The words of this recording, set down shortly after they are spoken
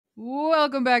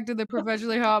Welcome back to the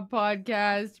Professionally Hot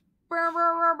Podcast. Brr,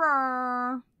 brr, brr,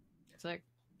 brr. It's like,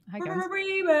 hi guys.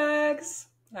 Remix.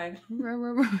 Hi.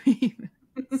 Good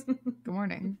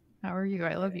morning. How are you?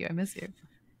 I love you. I miss you.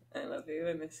 I love you.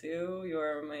 I miss you. You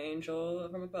are my angel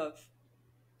from above.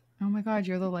 Oh my god,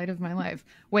 you're the light of my life.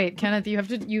 Wait, Kenneth, you have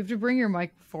to bring your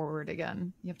mic forward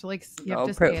again. You have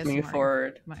to put me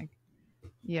forward. Mic.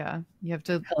 Yeah, you have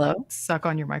to Hello. Suck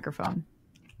on your microphone.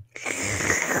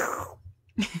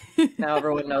 Now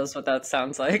everyone knows what that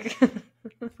sounds like.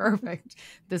 Perfect.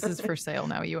 This is for sale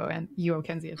now. You owe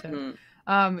Kenzie a tip.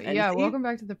 Welcome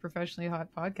back to the Professionally Hot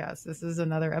Podcast. This is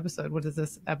another episode. What is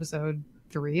this? Episode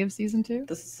 3 of season 2?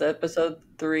 This is episode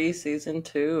 3, season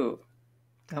 2.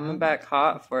 Coming back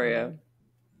hot for you.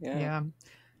 Yeah.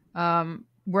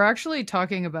 We're actually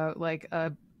talking about like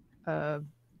a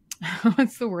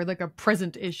what's the word? Like a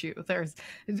present issue. There's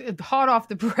hot off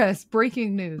the press,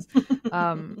 breaking news.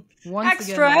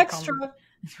 Extra.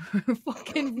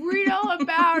 Fucking read all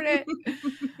about it.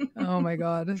 Oh my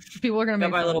god, people are gonna make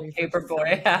my little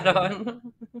paperboy hat on.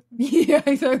 Yeah,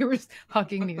 I thought we were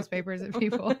hucking newspapers at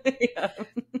people. Yeah.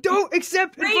 Don't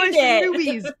accept advice from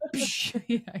newbies.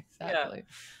 Yeah, exactly.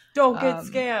 Yeah. Don't get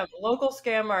scammed. Local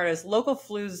scam artists, local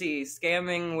floozy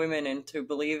scamming women into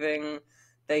believing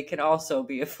they can also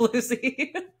be a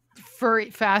floozy. For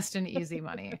fast and easy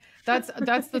money. That's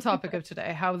the topic of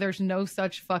today. How there's no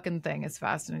such fucking thing as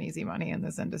fast and easy money in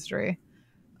this industry.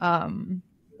 Well,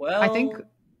 I think,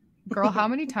 girl, how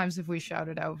many times have we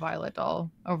shouted out Violet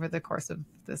Doll over the course of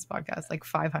this podcast? Like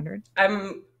 500.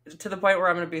 I'm to the point where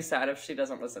I'm going to be sad if she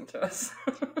doesn't listen to us.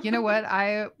 You know what?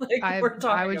 We're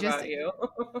talking about you.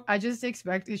 I just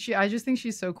think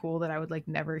she's so cool that I would like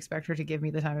never expect her to give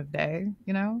me the time of day,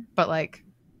 you know? But like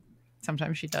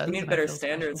sometimes she does. You need better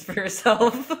standards for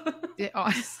yourself.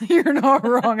 Honestly, you're not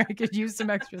wrong. I could use some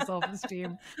extra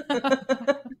self-esteem.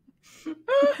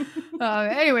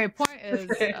 Anyway, point is,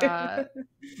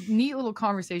 neat little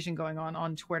conversation going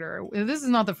on Twitter. This is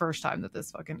not the first time that this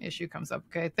fucking issue comes up.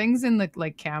 Okay, things in the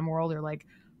like cam world or like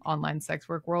online sex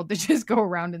work world, they just go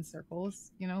around in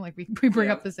circles. You know, like we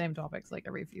bring up the same topics like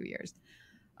every few years.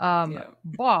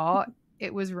 But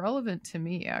it was relevant to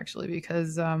me actually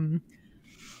because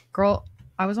girl,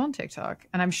 I was on TikTok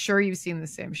and I'm sure you've seen the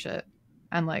same shit.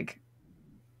 And like,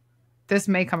 this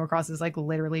may come across as like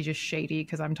literally just shady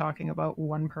because I'm talking about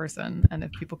one person. And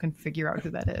if people can figure out who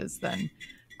that is, then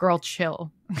girl,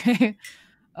 chill. Okay.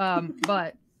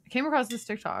 But I came across this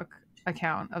TikTok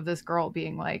account of this girl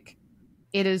being like,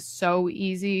 it is so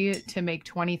easy to make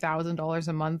 $20,000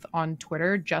 a month on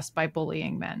Twitter just by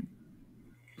bullying men.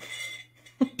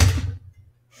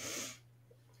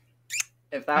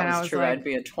 If that was true, like, I'd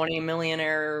be a 20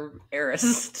 millionaire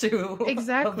heiress to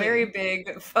a very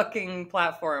big fucking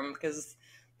platform because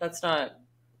that's not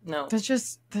That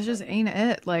just ain't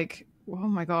it. Like, oh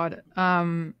my god.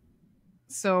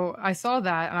 So I saw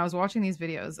that and I was watching these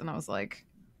videos and I was like,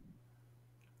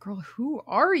 girl, who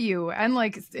are you? And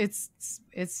like it's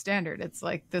standard. It's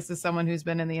like this is someone who's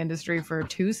been in the industry for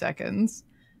 2 seconds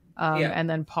and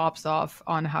then pops off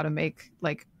on how to make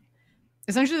like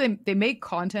essentially they make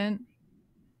content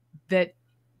that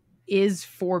is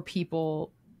for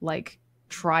people like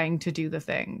trying to do the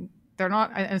thing. They're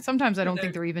not, and sometimes I don't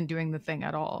think they're even doing the thing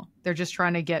at all. They're just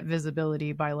trying to get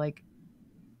visibility by like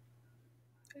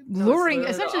luring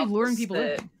people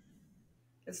in.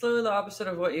 It's literally the opposite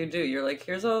of what you do. You're like,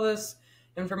 here's all this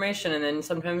information, and then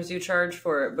sometimes you charge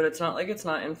for it, but it's not like it's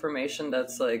not information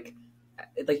that's like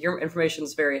your information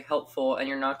is very helpful, and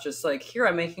you're not just like, here,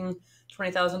 I'm making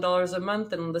 $20,000 a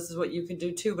month and this is what you could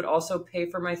do too, but also pay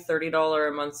for my $30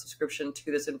 a month subscription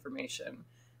to this information.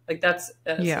 Like that's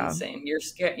insane.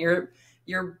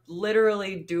 You're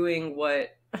literally doing what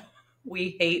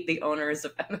we hate the owners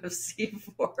of MFC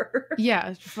for.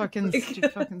 Yeah, fucking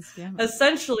scam.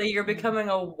 Essentially, you're becoming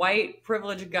a white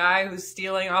privileged guy who's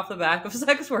stealing off the back of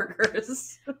sex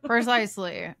workers.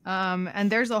 Precisely. And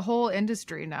there's a whole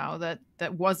industry now that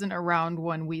wasn't around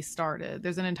when we started.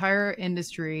 There's an entire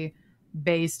industry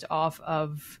based off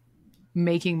of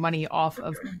making money off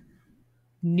of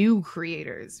new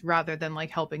creators rather than like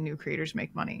helping new creators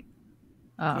make money.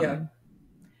 And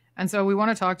so we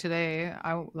want to talk today.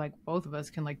 I like both of us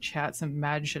can like chat some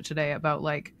mad shit today about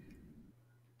like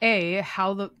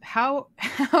how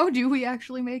do we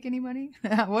actually make any money?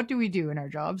 What do we do in our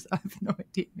jobs? I have no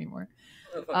idea anymore.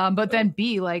 But then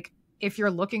B, like if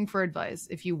you're looking for advice,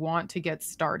 if you want to get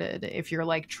started, if you're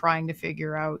like trying to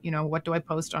figure out, you know, what do I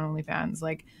post on OnlyFans?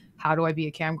 Like, how do I be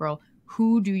a cam girl?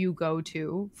 Who do you go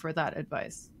to for that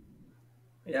advice?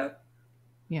 Yeah.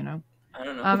 You know? I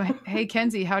don't know. Hey,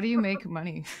 Kenzie, how do you make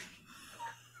money?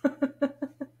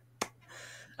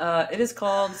 It is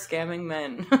called scamming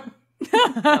men.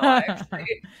 No,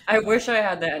 I wish I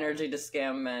had the energy to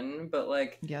scam men, but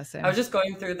like, Yeah, I same. was just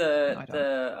going through No, I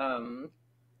don't.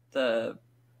 the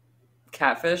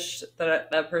catfish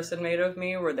that that person made of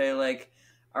me, where they like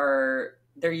are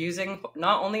they're using,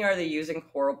 not only are they using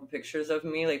horrible pictures of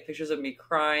me, like pictures of me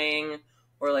crying,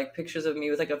 or like pictures of me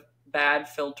with like a bad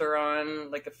filter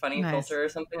on, like a funny Nice. filter or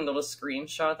something, and they'll just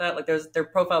screenshot that. Like their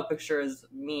profile picture is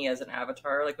me as an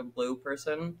avatar, like a blue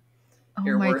person, Oh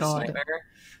your my worst God. nightmare.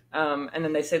 And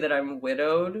then they say that I'm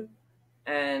widowed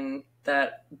and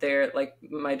that they're like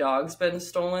my dog's been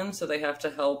stolen, so they have to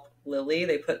help Lily.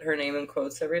 They put her name in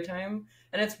quotes every time.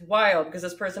 And it's wild because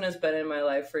this person has been in my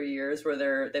life for years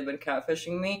where they've been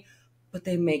catfishing me, but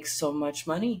they make so much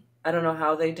money. I don't know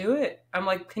how they do it. I'm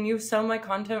like, can you sell my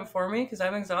content for me? Because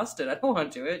I'm exhausted. I don't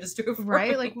want to do it. Just do it for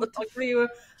Right? Like me. what the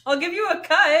I'll give you a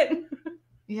cut.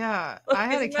 Yeah, Like, I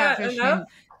had a isn't that catfish enough? named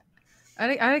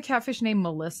I had a catfish named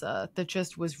Melissa that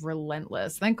just was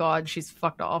relentless. Thank God she's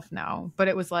fucked off now. But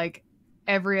it was like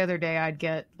every other day I'd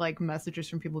get like messages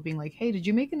from people being like, "Hey, did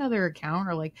you make another account?"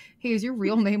 Or like, "Hey, is your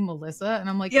real name Melissa?" And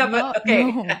I'm like, Yeah, but "No,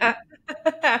 okay, no."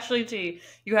 Ashley T,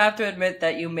 you have to admit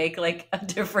that you make like a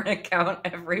different account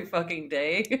every fucking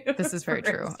day This is for very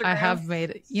true. I Instagram. have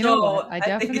made, you know what? So I I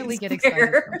think definitely it's get excited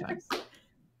fair. sometimes.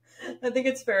 I think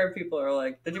it's fair if people are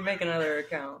like, "Did you make another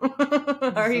account?"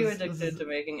 Are you This is addicted to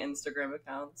making Instagram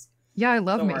accounts? Yeah, I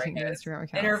love Don't worry, making new guys. Instagram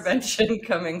accounts. Intervention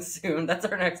coming soon. That's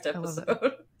our next I love it.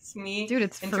 episode. It's me Dude,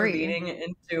 it's free. intervening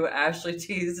into Ashley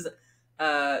T's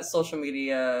social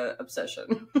media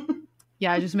obsession.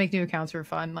 Yeah, I just make new accounts for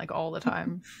fun like all the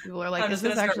time. People are like, I'm "Is just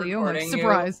this gonna start actually you?" I'm like, recording you.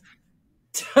 "Surprise."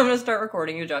 I'm gonna start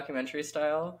recording you documentary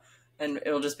style, and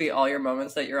it'll just be all your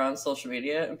moments that you're on social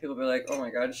media, and people will be like, "Oh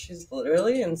my god, she's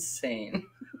literally insane."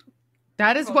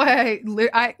 That is why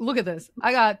I look at this.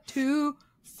 I got two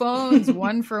phones,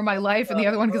 one for my life and the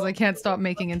other one because I can't stop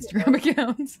making Instagram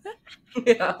accounts.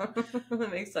 Yeah,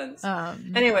 that makes sense.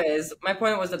 Um, Anyways, my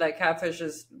point was that that catfish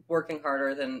is working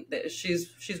harder than she's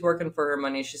working for her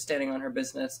money. She's standing on her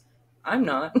business. I'm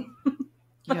not.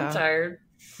 I'm yeah, tired.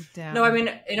 No, I damn. mean,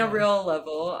 in a Yeah. real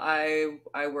level, I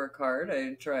work hard.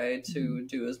 I try Mhm. to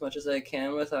do as much as I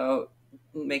can without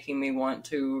making me want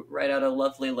to write out a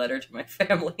lovely letter to my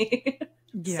family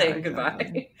Yeah, saying exactly.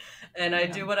 goodbye. And I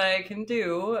Yeah. do what I can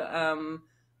do,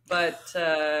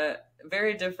 but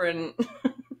very different, I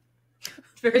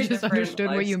very just different understood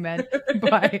what lives. you meant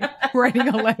by writing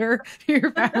a letter to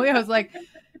your family. I was like,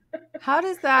 how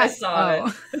does I that? saw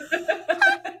it.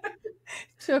 Oh,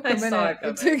 took I a saw minute.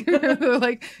 it It coming. took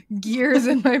like gears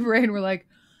in my brain were like,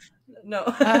 No.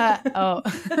 oh.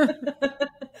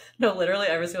 No, literally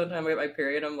every single time I get my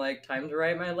period, I'm like, time to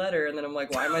write my letter. And then I'm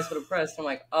like, why am I so depressed? I'm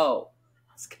like, oh,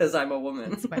 it's because I'm a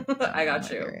woman. I I'm on got my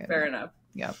you. period. Fair enough.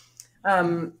 Yep.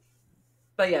 Um,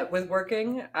 but yeah, with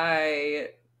working, I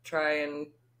try and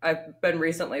I've been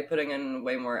recently putting in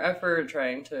way more effort,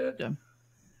 trying to Yeah.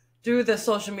 do the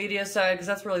social media side because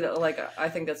that's really like I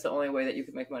think that's the only way that you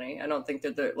can make money. I don't think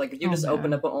that like if you Oh just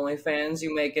open man. up an OnlyFans,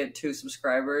 you make it 2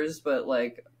 subscribers, but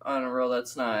like on a real,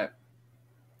 that's not.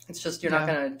 It's just you're not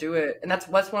Yeah. gonna do it, and that's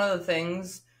one of the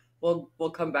things. We'll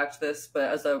come back to this, but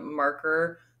as a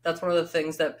marker, that's one of the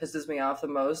things that pisses me off the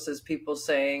most is people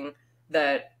saying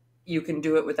that you can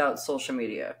do it without social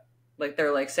media. Like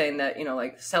they're like saying that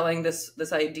like selling this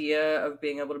idea of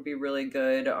being able to be really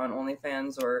good on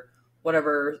OnlyFans or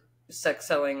whatever sex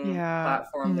selling Yeah.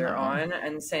 platform they're No. on,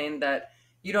 and saying that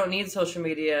you don't need social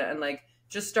media and like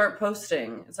just start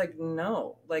posting. It's like,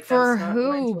 no, like For that's not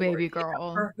meant who, to work. baby Yeah,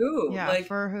 girl? for who? Yeah, Like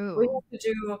for we who? have to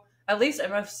do, at least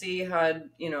MFC had,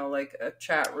 like a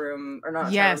chat room, or not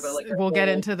a chat room, but Yes, like a we'll get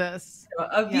whole into this.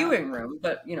 a Yeah. viewing room.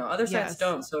 But other sites Yes.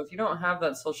 don't. So if you don't have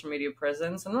that social media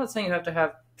presence, I'm not saying you have to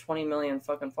have 20 million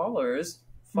fucking followers.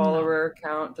 No. Follower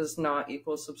count does not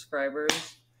equal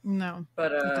subscribers. No.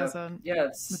 But It doesn't. yeah,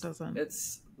 It doesn't.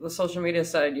 it's the social media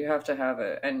side. You have to have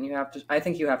it, and you have to. I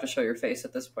think you have to show your face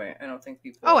at this point. I don't think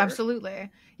people Oh, are.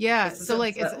 absolutely. Yeah. This So isn't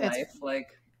like set it's life. Like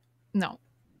no.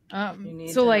 you need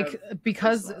So to like have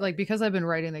because personality. I've been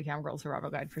writing the Cam Girl Survival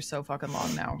Guide for so fucking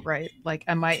long now, right? Like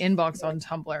and my inbox on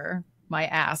Tumblr, my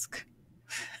ask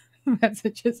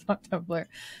messages on Tumblr.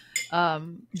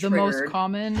 The most Triggered.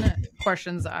 common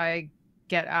questions I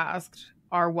get asked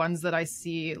are ones that I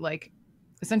see like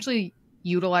essentially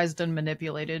utilized and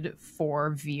manipulated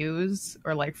for views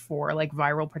or like for like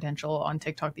viral potential on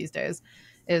TikTok these days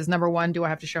is number one, do I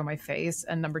have to show my face?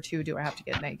 And number two, do I have to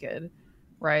get naked?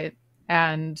 Right.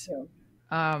 And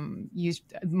Yeah. you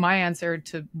my answer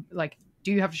to like,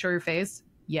 do you have to show your face?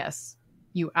 Yes,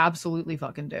 you absolutely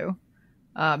fucking do.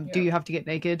 Do Yeah. you have to get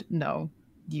naked? No,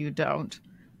 you don't.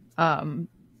 Um,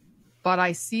 But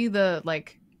I see the,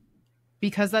 like,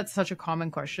 because that's such a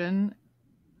common question,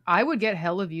 I would get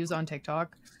hella views on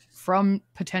TikTok from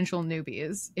potential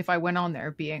newbies if I went on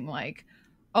there being like,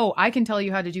 oh, I can tell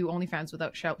you how to do OnlyFans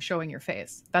without showing your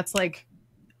face. That's like,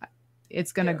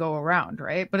 it's going to go around,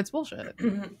 right? But it's bullshit.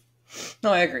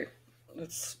 No, I agree.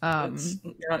 It's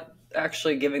you're not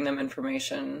actually giving them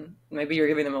information. Maybe you're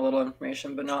giving them a little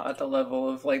information, but not at the level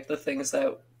of like the things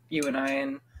that you and I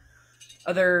and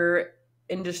other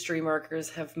industry markers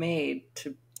have made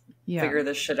to figure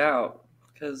this shit out.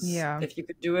 Because if you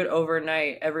could do it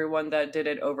overnight, everyone that did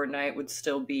it overnight would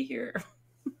still be here.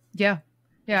 Yeah.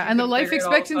 Yeah. And the life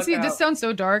expectancy, this sounds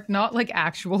so dark, not like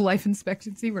actual life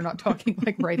expectancy. We're not talking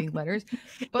like writing letters,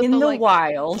 but in the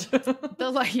wild.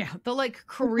 the like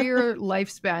career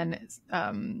lifespan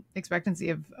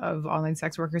expectancy of online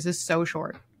sex workers is so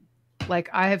short. Like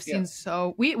I have seen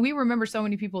we remember so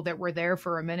many people that were there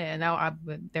for a minute and now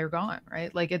they're gone,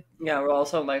 right? Like it. Yeah, we're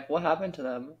also like, what happened to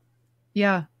them?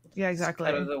 Yeah. Yeah, exactly.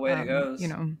 It's kind of the way it goes. You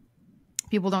know,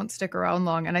 people don't stick around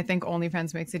long. And I think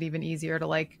OnlyFans makes it even easier to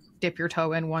like dip your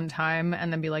toe in one time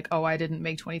and then be like, oh, I didn't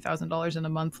make $20,000 in a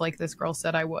month like this girl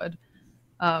said I would.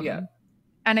 And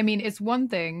I mean, it's one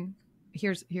thing.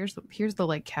 Here's the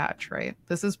like catch, right?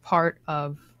 This is part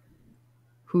of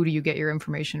who do you get your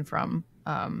information from?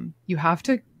 You have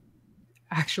to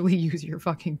actually use your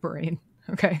fucking brain,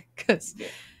 okay? Because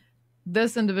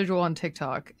this individual on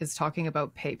TikTok is talking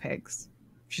about pay pigs.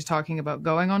 She's talking about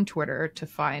going on Twitter to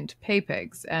find pay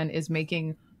pigs and is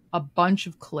making a bunch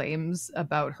of claims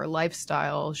about her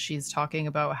lifestyle. She's talking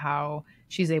about how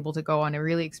she's able to go on a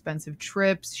really expensive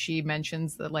trips. She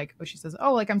mentions that like, she says,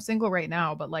 oh, like I'm single right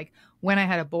now, but like when I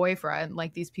had a boyfriend,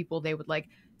 like these people, they would like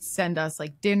send us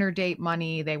like dinner date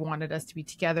money. They wanted us to be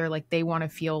together. Like they want to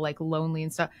feel like lonely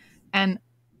and stuff. And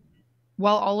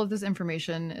while all of this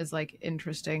information is like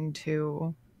interesting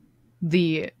to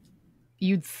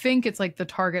you'd think it's like the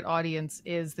target audience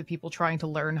is the people trying to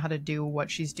learn how to do what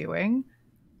she's doing,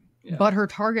 but her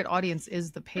target audience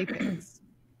is the pay pigs.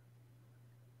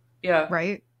 Yeah.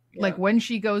 Right? Yeah. Like when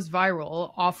she goes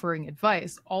viral offering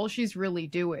advice, all she's really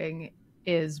doing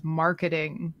is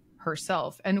marketing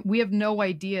herself. And we have no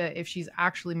idea if she's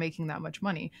actually making that much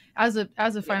money. As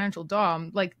a financial dom,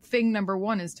 like thing number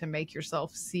one is to make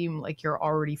yourself seem like you're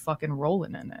already fucking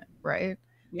rolling in it, right?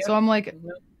 Yep. So I'm like,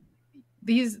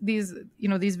 these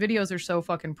videos are so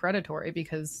fucking predatory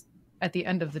because at the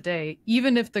end of the day,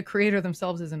 even if the creator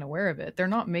themselves isn't aware of it, they're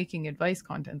not making advice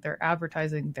content. They're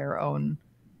advertising their own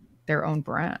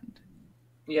brand.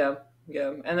 Yeah.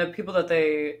 And the people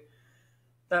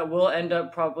that will end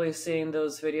up probably seeing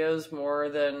those videos more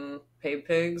than pay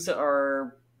pigs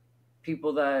are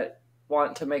people that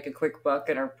want to make a quick buck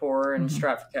and are poor and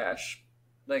strapped for cash.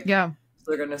 Like, so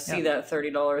they're going to see that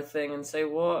 $30 thing and say,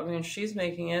 well, I mean, she's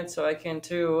making it, so I can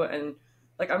too. And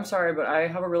like, I'm sorry, but I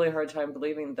have a really hard time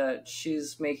believing that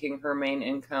she's making her main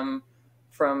income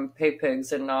from pay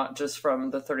pigs and not just from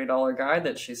the $30 guide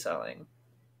that she's selling.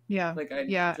 Yeah. Like,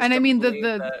 and I mean,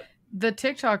 the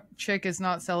TikTok chick is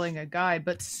not selling a guide,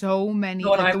 but so many, the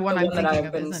one I'm thinking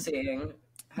of isn't. Seeing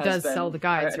does sell the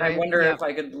guides, right? I wonder if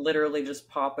I could literally just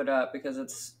pop it up because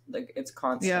it's like it's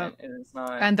constant and it's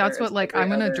not. And that's what like I'm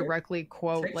gonna directly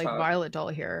quote TikTok. Like Violet Doll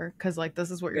here because like this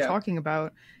is what you're talking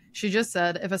about. She just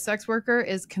said, if a sex worker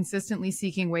is consistently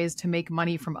seeking ways to make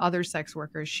money from other sex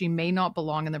workers, she may not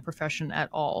belong in the profession at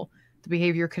all. The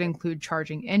behavior could include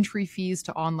charging entry fees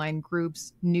to online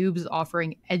groups, noobs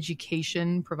offering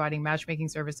education, providing matchmaking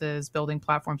services, building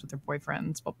platforms with their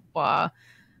boyfriends, blah, blah,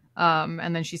 blah.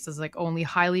 And then she says, like, only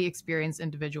highly experienced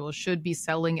individuals should be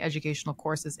selling educational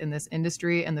courses in this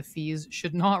industry, and the fees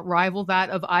should not rival that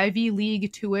of Ivy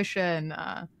League tuition.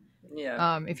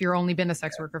 If you're only been a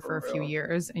sex worker for a few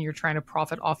years and you're trying to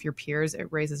profit off your peers,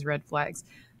 it raises red flags.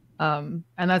 And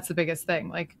that's the biggest thing.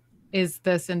 Like, is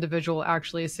this individual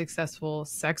actually a successful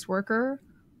sex worker,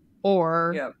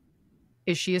 or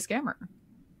is she a scammer?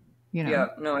 You know? Yeah,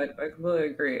 no, I completely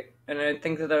agree. And I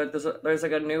think that there's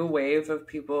like a new wave of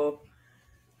people.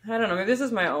 I don't know, maybe this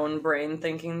is my own brain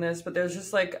thinking this, but there's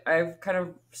just like, I've kind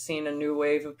of seen a new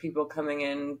wave of people coming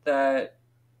in that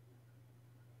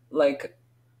like,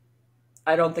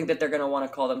 I don't think that they're going to want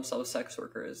to call themselves sex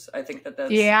workers. I think that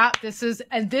that's... Yeah, this is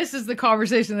the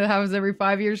conversation that happens every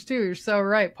 5 years too. You're so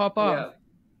right. Pop off.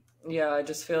 Yeah, I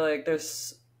just feel like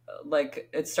there's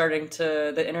like,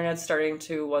 the internet's starting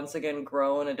to once again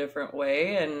grow in a different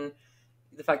way. And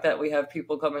the fact that we have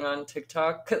people coming on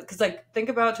TikTok, because like, think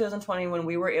about 2020 when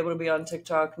we were able to be on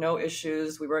TikTok, no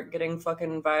issues. We weren't getting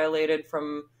fucking violated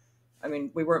from... I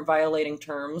mean, we weren't violating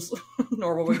terms,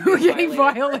 nor were we getting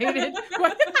violated.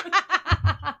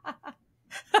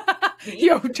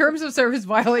 Yo, terms of service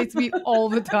violates me all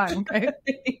the time, okay?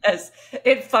 Yes,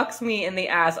 it fucks me in the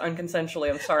ass unconsensually.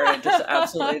 I'm sorry, it just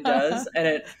absolutely does, and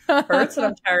it hurts, and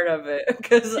I'm tired of it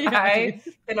because I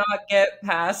cannot get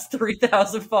past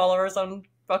 3,000 followers on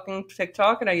fucking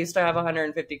TikTok, and I used to have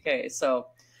 150K. So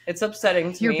it's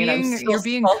upsetting to me, and I'm still you're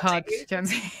being cucked,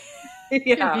 Kenzie.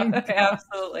 Yeah, I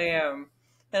absolutely am,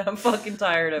 and I'm fucking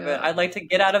tired of it. I'd like to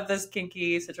get out of this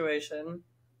kinky situation.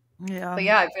 Yeah, but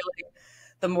yeah, I feel like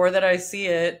the more that I see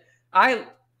it, I'm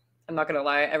not gonna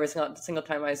lie. Every single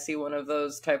time I see one of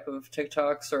those type of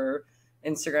TikToks or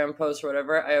Instagram posts or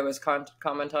whatever, I always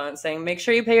comment on it saying, "Make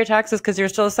sure you pay your taxes because you're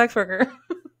still a sex worker."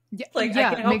 Yeah, like,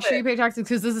 yeah. Make sure you pay taxes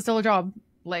because this is still a job.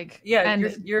 Like, yeah,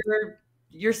 and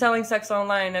you're selling sex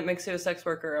online. That makes you a sex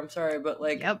worker. I'm sorry, but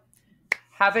like,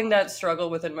 having that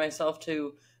struggle within myself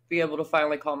to be able to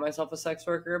finally call myself a sex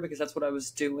worker because that's what I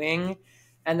was doing,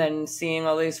 and then seeing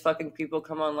all these fucking people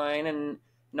come online and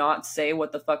not say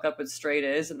what the fuck up it straight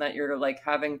is, and that you're like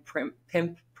having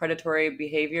pimp predatory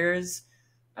behaviors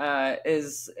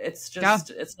it's not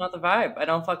the vibe. I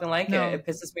don't fucking like it. It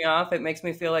pisses me off. It makes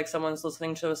me feel like someone's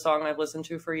listening to a song I've listened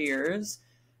to for years,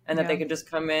 and that they can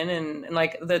just come in and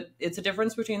like it's a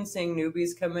difference between seeing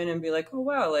newbies come in and be like, oh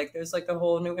wow, like there's like a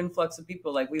whole new influx of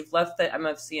people. Like we've left the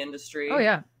MFC industry. Oh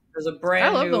yeah, there's a brand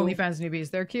I love new... the OnlyFans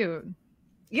newbies. They're cute.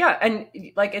 Yeah, and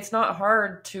like it's not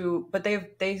hard to, but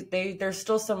there's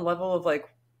still some level of like,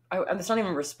 it's not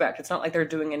even respect. It's not like they're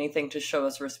doing anything to show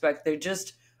us respect. They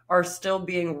just are still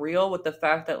being real with the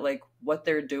fact that like what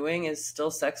they're doing is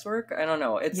still sex work. I don't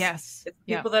know. It's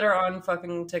people that are on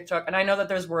fucking TikTok, and I know that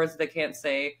there's words they can't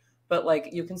say, but like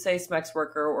you can say sex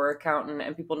worker or accountant,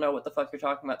 and people know what the fuck you're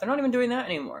talking about. They're not even doing that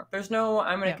anymore. There's no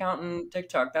I'm an accountant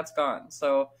TikTok. That's gone.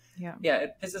 So yeah,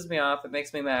 it pisses me off. It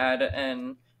makes me mad,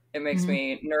 and it makes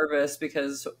me nervous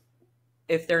because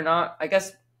if they're not, I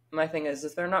guess my thing is,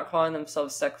 if they're not calling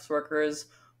themselves sex workers,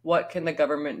 what can the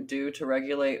government do to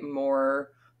regulate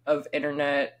more of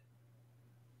internet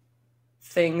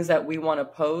things that we want to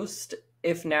post?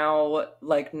 If now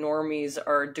like normies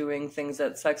are doing things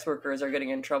that sex workers are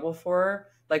getting in trouble for,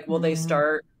 like will they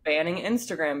start banning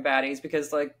Instagram baddies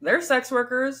because like they're sex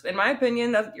workers? In my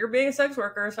opinion, that you're being a sex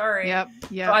worker. Sorry. Yeah.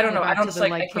 So I don't know. I don't just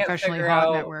like I can't professionally figure hot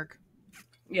out. Network.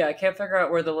 Yeah, I can't figure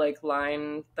out where the like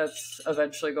line that's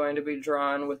eventually going to be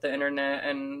drawn with the internet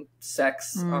and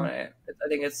sex on it. I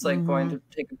think it's like going to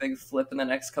take a big flip in the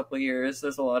next couple of years.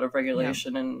 There's a lot of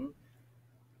regulation and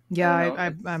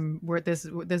I'm where this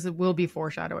will be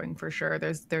foreshadowing for sure.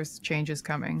 There's changes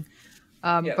coming.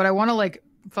 But I want to like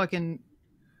fucking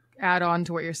add on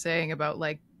to what you're saying about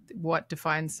like what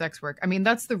defines sex work. I mean,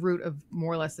 that's the root of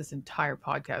more or less this entire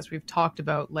podcast. We've talked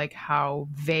about like how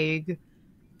vague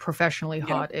professionally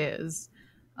hot is.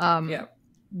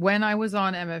 When I was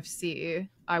on MFC,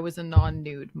 I was a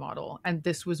non-nude model, and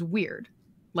this was weird.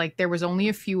 Like there was only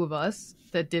a few of us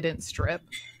that didn't strip.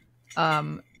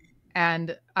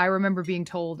 And I remember being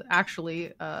told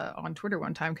actually on Twitter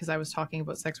one time, because I was talking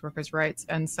about sex workers' rights,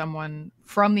 and someone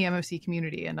from the MFC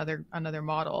community, another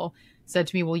model, said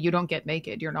to me, well, you don't get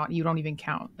naked. You don't even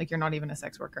count. Like you're not even a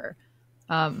sex worker.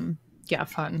 Yeah,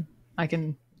 fun. I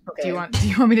can. Okay. Do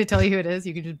you want me to tell you who it is?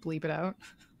 You can just bleep it out.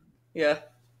 Yeah.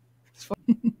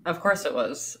 Of course it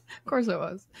was. Of course it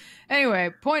was. Anyway,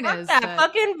 point is that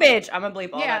fucking bitch. I'm gonna bleep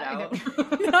all that out.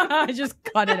 I just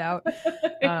cut it out.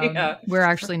 We're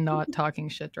actually not talking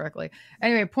shit directly.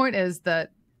 Anyway, point is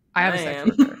that I am a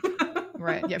sex worker.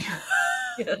 Right. Yep.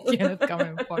 It's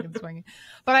coming fucking swinging.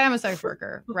 But I am a sex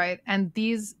worker, right? And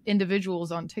these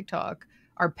individuals on TikTok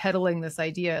are peddling this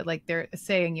idea, like they're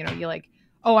saying, you're like,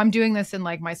 oh, I'm doing this in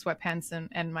like my sweatpants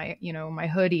and my, my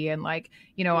hoodie and like,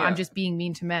 I'm just being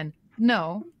mean to men.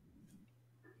 No,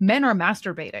 men are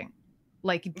masturbating.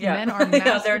 Like men are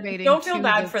masturbating. Don't feel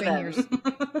bad for them.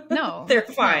 No, they're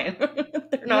fine.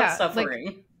 They're not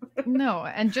suffering. Like, no,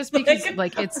 and just because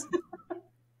like it's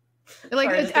like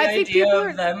sorry, I think people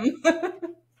are them.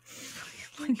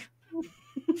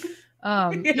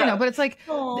 But it's like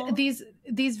these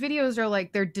videos are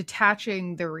like they're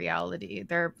detaching the reality.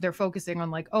 They're focusing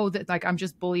on like, oh, like I'm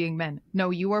just bullying men.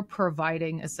 No, you are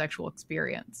providing a sexual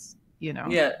experience.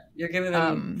 Yeah, you're giving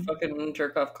them fucking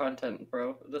jerk off content,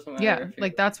 bro. It doesn't matter. Yeah,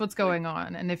 like that's what's going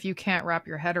on. And if you can't wrap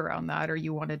your head around that, or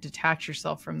you want to detach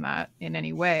yourself from that in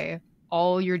any way,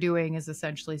 all you're doing is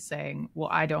essentially saying, well,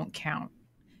 I don't count.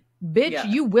 Bitch,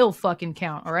 you will fucking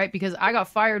count, all right? Because I got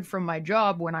fired from my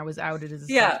job when I was outed as a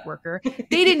sex worker.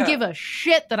 They didn't give a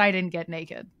shit that I didn't get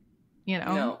naked.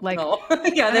 No.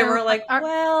 Yeah, they were like,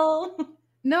 well.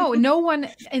 No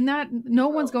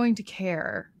one's going to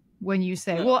care when you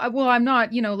say, well, I'm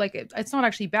not, like it's not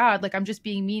actually bad. Like I'm just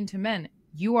being mean to men.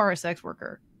 You are a sex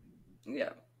worker.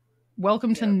 Yeah.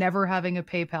 Welcome to Yeah. never having a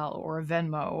PayPal or a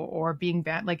Venmo or being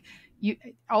banned. Like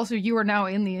you are now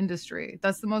in the industry.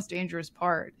 That's the most dangerous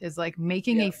part, is like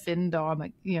making Yeah. a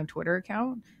FinDom, Twitter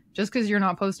account. Just because you're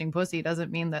not posting pussy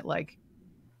doesn't mean that like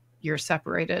you're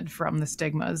separated from the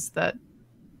stigmas that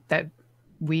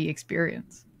we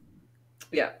experience.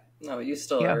 Yeah. No, you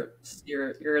still Yeah. are.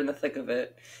 You're in the thick of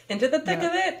it. Into the thick Yeah.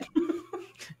 of it.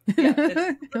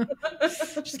 Yeah.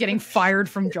 Just getting fired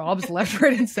from jobs left,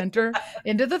 right, and center.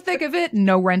 Into the thick of it,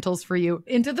 no rentals for you.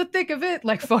 Into the thick of it,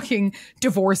 like fucking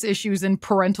divorce issues and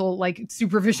parental like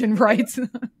supervision rights.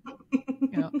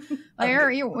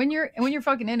 When you're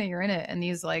fucking in it, you're in it. And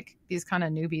these kind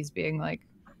of newbies being like,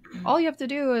 all you have to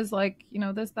do is like,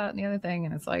 this, that, and the other thing.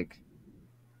 And it's like,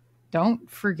 don't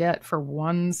forget for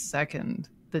 1 second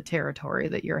the territory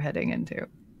that you're heading into.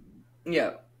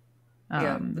 Yeah.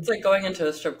 Yeah, it's like going into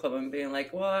a strip club and being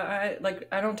like, well, I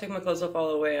don't take my clothes off all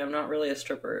the way. I'm not really a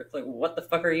stripper. It's like, what the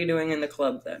fuck are you doing in the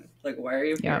club then? Like, why are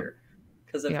you here?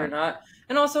 Because if you're not,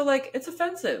 and also like, it's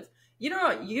offensive. You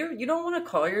don't want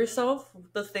to call yourself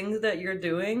the things that you're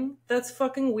doing. That's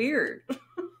fucking weird.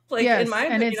 Like, in my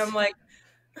opinion, I'm like,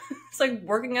 it's like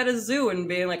working at a zoo and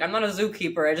being like, I'm not a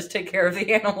zookeeper. I just take care of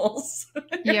the animals.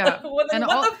 Yeah. Like, what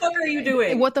the fuck are you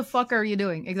doing? What the fuck are you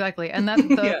doing? Exactly. And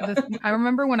I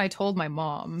remember when I told my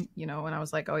mom, when I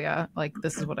was like, oh yeah, like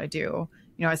this is what I do.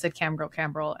 I said cam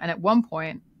girl. And at one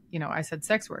point, I said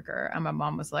sex worker. And my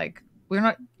mom was like, you're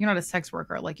not a sex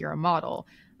worker. Like you're a model.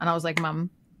 And I was like, Mom,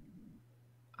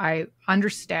 I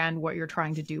understand what you're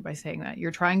trying to do by saying that.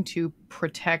 You're trying to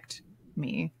protect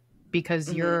me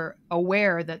because you're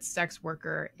aware that sex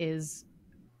worker is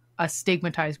a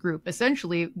stigmatized group.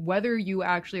 Essentially, whether you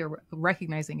actually are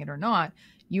recognizing it or not,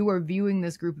 you are viewing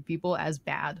this group of people as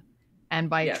bad. And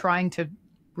by trying to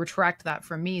retract that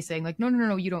from me, saying like,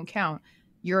 no, you don't count,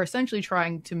 you're essentially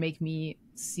trying to make me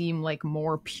seem like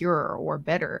more pure or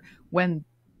better, when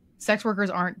sex workers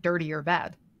aren't dirty or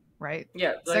bad, right?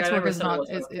 Yeah, like sex workers not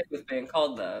was being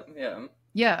called that.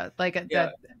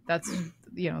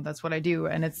 That's what I do.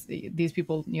 And it's these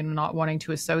people, not wanting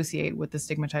to associate with the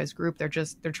stigmatized group. They're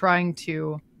trying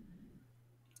to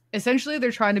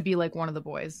be like one of the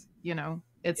boys,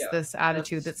 it's this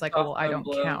attitude that's like, oh, well, I don't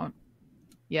count.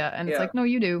 Yeah. And it's like, no,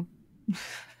 you do.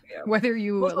 Whether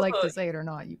you like to say it or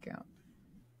not, you count.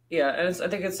 Yeah. And I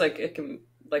think it's like, it can,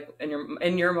 like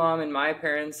in your mom and my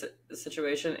parents'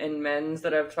 situation, and men's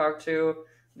that I've talked to,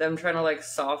 them trying to like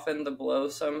soften the blow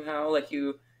somehow, like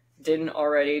you didn't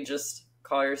already just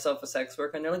call yourself a sex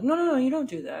worker, and they're like, no, you don't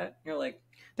do that. And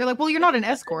they're like, well, you're not an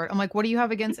escort. I'm like, what do you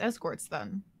have against escorts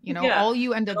then? All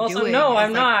you end up doing. No, is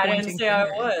I'm not. I didn't say I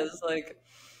was. Like,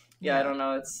 I don't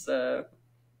know. It's like,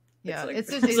 it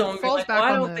falls like, back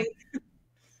well, on the.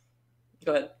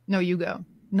 Go ahead. No, you go.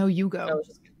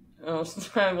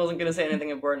 I wasn't gonna say anything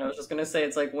important. I was just gonna say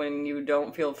it's like when you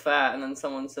don't feel fat, and then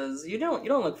someone says you don't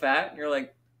look fat, and you're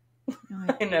like,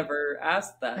 I never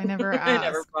asked that. I never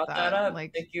brought that up.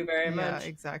 Like, thank you very much. Yeah,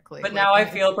 exactly. But now I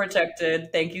feel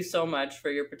protected. Thank you so much for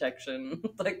your protection.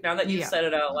 Like, now that you've said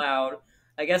it out loud,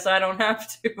 I guess I don't have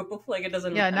to. Like, it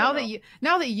doesn't. Yeah. Now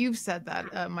that you've said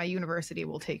that, my university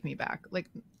will take me back. Like.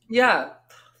 Yeah.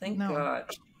 Thank God.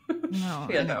 No.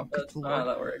 Yeah. No. That's not how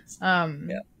that works.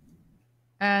 Yeah.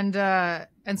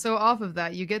 And so off of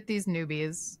that, you get these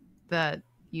newbies that,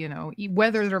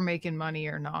 whether they're making money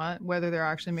or not, whether they're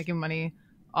actually making money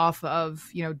off of,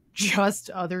 just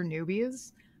other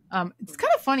newbies. It's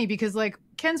kind of funny because, like,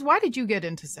 Kenz, why did you get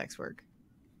into sex work?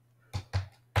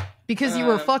 Because you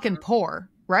were fucking poor,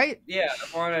 right? Yeah,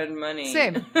 I wanted money.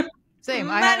 Same.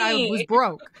 I was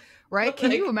broke. Right?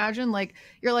 Can you imagine, like,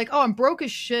 you're like, oh, I'm broke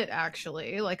as shit,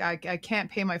 actually. Like, I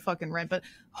can't pay my fucking rent. But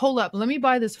hold up, let me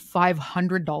buy this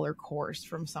 $500 course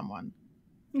from someone.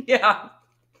 Yeah.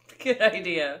 Good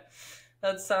idea.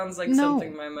 That sounds like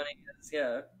something my money is.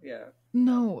 Yeah.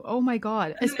 No. Oh, my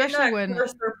God. Especially when... They're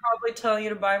probably telling you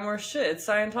to buy more shit. It's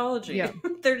Scientology. Yeah.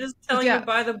 They're just telling you to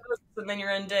buy the books, and then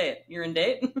you're in debt. You're in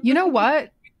debt? You know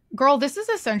what? Girl, this is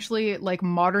essentially, like,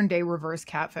 modern-day reverse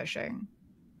catfishing.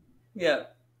 Yeah.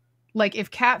 Like,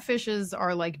 if catfishes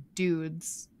are like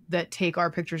dudes that take our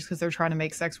pictures because they're trying to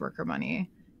make sex worker money,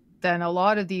 then a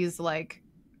lot of these like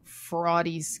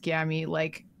fraudy, scammy,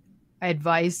 like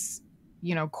advice,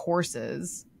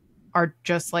 courses are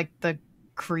just like the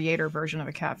creator version of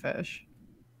a catfish.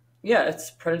 Yeah,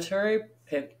 it's predatory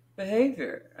pimp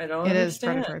behavior. I don't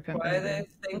understand predatory pimp why behavior.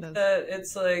 They think that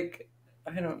it's like,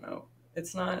 I don't know.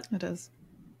 It's not. It is.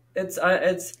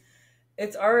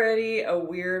 It's already a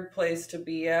weird place to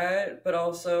be at, but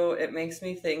also it makes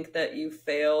me think that you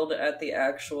failed at the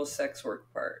actual sex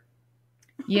work part.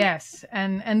 Yes,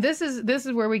 and this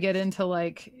is where we get into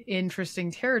like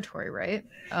interesting territory, right?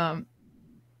 Oh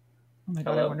my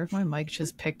god, I Hello? wonder if my mic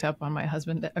just picked up on my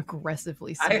husband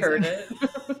aggressively I heard sneezing.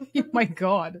 it. Oh my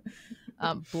god.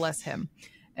 Bless him.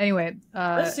 Anyway,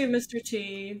 Bless you, Mr.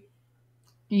 T.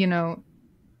 you know,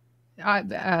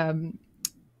 I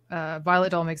Violet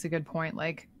Doll makes a good point.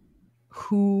 Like,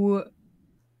 who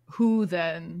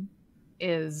then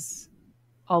is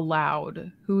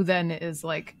allowed? Who then is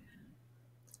like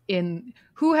in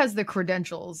who has the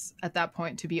credentials at that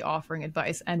point to be offering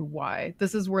advice and why?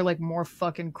 This is where like more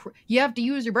fucking you have to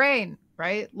use your brain,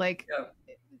 right? Like Yeah.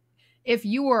 if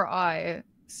you or I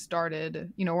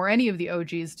started, or any of the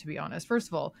OGs, to be honest, first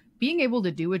of all, being able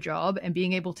to do a job and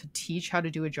being able to teach how to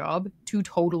do a job, two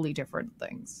totally different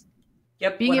things.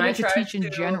 Yep. Being When able I to tried teach in to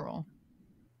general.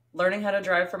 learning how to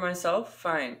drive for myself,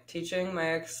 fine. Teaching my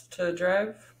ex to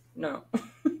drive, no.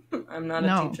 I'm not a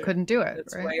No, teacher. couldn't do it,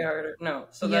 It's right? way harder. No.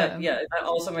 So Yeah. that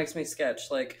also makes me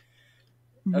sketch. Like,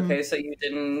 okay, so you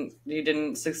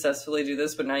didn't successfully do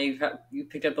this, but now you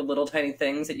picked up the little tiny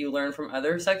things that you learned from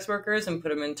other sex workers and put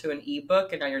them into an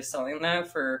ebook, and now you're selling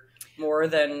that for more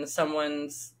than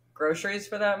someone's groceries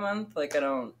for that month. Like, I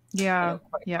don't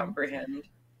quite comprehend.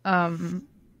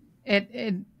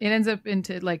 It ends up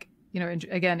into like,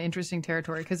 again, interesting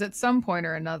territory, because at some point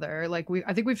or another, like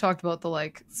I think we've talked about the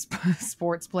like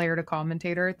sports player to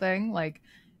commentator thing, like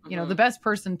the best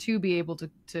person to be able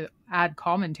to add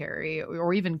commentary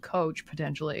or even coach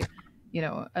potentially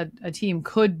a team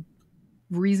could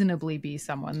reasonably be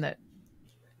someone that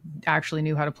actually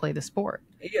knew how to play the sport.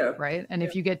 Yeah. Right. And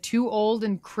if you get too old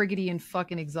and crickety and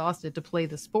fucking exhausted to play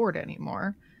the sport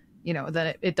anymore,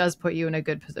 then it does put you in a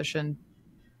good position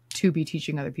to be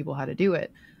teaching other people how to do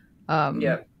it.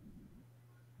 But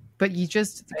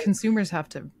consumers have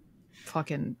to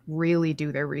fucking really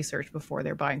do their research before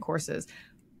they're buying courses.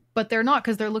 But they're not,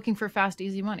 because they're looking for fast,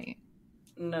 easy money.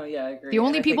 No, yeah, I agree. The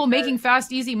only people making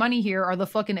fast, easy money here are the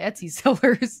fucking Etsy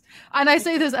sellers. And I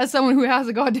say this as someone who has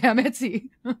a goddamn Etsy.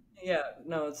 Yeah,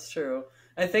 no, it's true.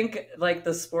 I think like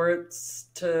the sports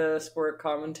to sport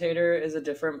commentator is a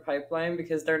different pipeline,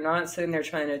 because they're not sitting there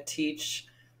trying to teach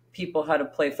people how to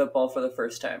play football for the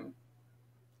first time.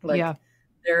 Like,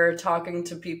 they're talking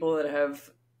to people that have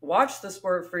watched the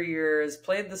sport for years,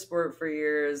 played the sport for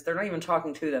years. They're not even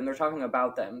talking to them. They're talking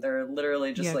about them. They're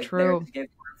literally just there to give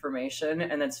more information,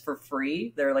 and it's for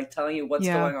free. They're like telling you what's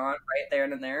going on right there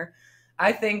and there.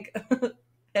 I think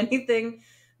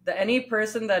any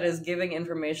person that is giving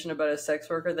information about a sex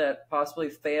worker that possibly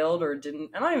failed or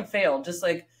didn't, and not even failed, just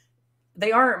like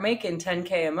they aren't making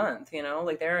 10K a month,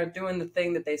 like they aren't doing the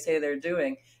thing that they say they're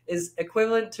doing, is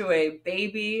equivalent to a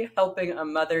baby helping a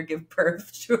mother give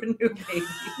birth to a new baby.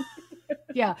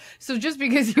 Yeah. So just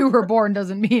because you were born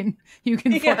doesn't mean you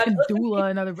can fucking doula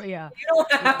another. Yeah. You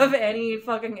don't have any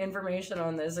fucking information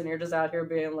on this, and you're just out here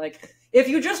being like, if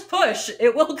you just push,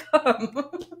 it will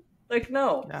come. Like,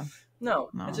 no. Yeah. No,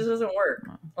 it just doesn't work.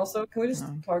 No. Also, can we just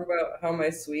talk about how my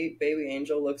sweet baby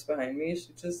angel looks behind me?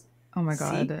 She just... Oh my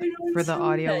god. For the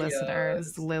audio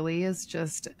listeners, Lily is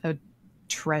just a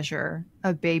treasure,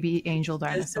 a baby angel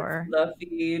dinosaur. Just a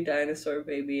fluffy dinosaur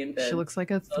baby in bed. She looks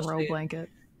like a throw blanket.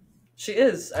 She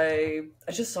is. I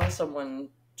just saw someone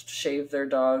shave their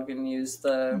dog and use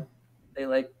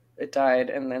it died,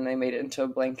 and then they made it into a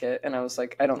blanket, and I was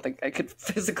like, I don't think I could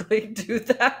physically do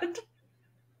that.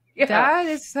 Yeah. That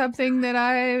is something that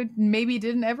I maybe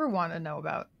didn't ever want to know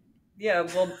about. Yeah,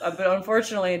 well, but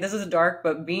unfortunately, this is dark,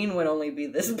 but Bean would only be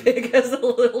this big as a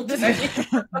little tiny.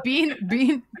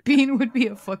 Bean would be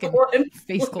a fucking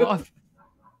face cloth.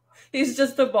 He's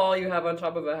just a ball you have on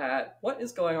top of a hat. What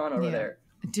is going on over there?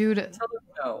 Dude,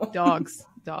 no. Dogs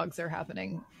are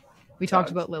happening. We talked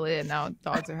about Lily, and now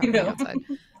dogs are happening outside.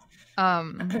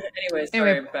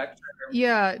 Anyway, back to her.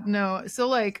 Yeah, no. So,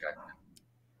 like,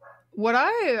 what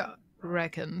I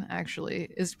reckon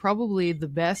actually is probably the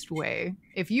best way,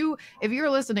 if you're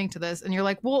listening to this and you're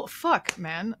like, well, fuck,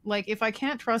 man, like, if I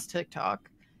can't trust TikTok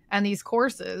and these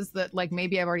courses that like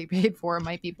maybe I've already paid for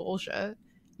might be bullshit,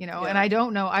 and I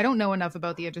don't know enough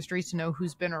about the industry to know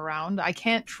who's been around. I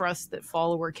can't trust that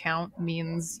follower count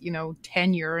means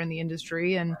tenure in the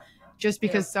industry, and just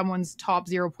because someone's top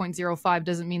 0.05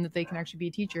 doesn't mean that they can actually be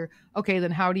a teacher. Okay,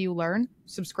 then how do you learn?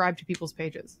 Subscribe to people's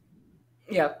pages.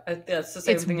 Yeah, that's the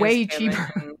same thing. It's way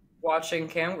cheaper. Watching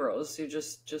cam girls, you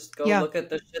just go look at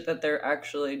the shit that they're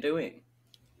actually doing.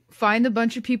 Find a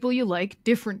bunch of people you like,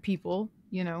 different people.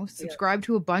 Subscribe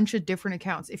to a bunch of different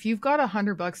accounts. If you've got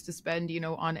 $100 to spend,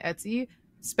 on Etsy,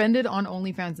 spend it on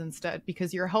OnlyFans instead,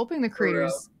 because you're helping the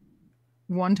creators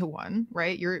one-to-one,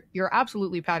 right? You're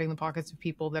absolutely patting the pockets of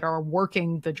people that are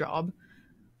working the job.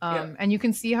 Yeah. And you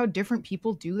can see how different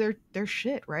people do their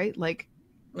shit, right? Like,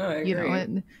 No, I you agree.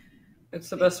 know, It's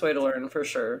the best way to learn for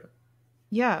sure.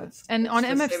 yeah. And It's on the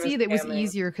same as MFC, that was scamming.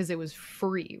 easier because it was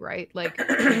free, right? Like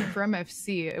for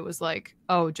MFC, it was like,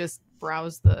 oh, just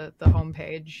browse the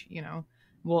homepage, you know.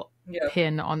 We'll Yeah.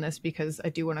 pin on this because I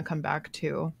do want to come back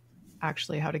to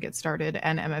actually how to get started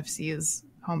and MFC's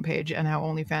homepage and how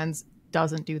OnlyFans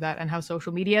doesn't do that and how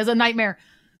social media is a nightmare.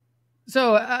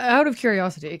 So out of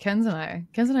curiosity, Ken's and I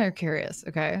are curious,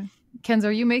 okay? Ken's,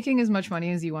 are you making as much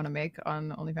money as you want to make on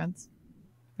OnlyFans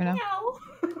right now? No.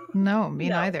 No, me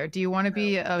No. neither. Do you want to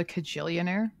be a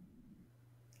cajillionaire?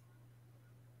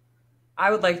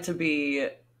 I would like to be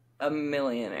a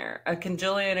millionaire. A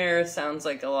cajillionaire sounds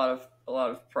like a lot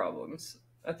of problems.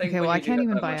 I think Okay, when well, I you do can't have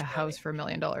even that buy much a house money. for $1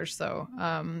 million. So,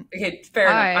 Okay, fair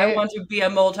enough. I want to be a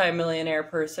multi-millionaire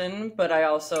person, but I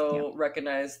also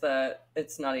recognize that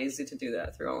it's not easy to do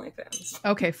that through OnlyFans.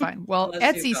 Okay, fine. Well,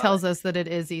 Unless you Etsy got tells it. us that it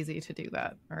is easy to do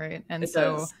that. All right. And It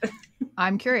so does.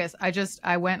 I'm curious.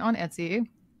 I went on Etsy,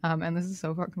 and this is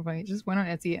so fucking funny. Just went on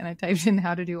Etsy and I typed in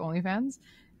how to do OnlyFans,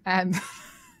 and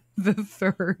the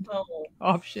third Oh.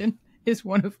 option is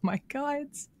one of my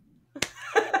guides.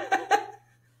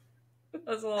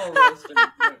 That's a little roasted.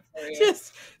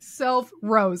 Just self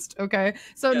roast. Okay.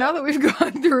 So now that we've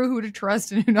gone through who to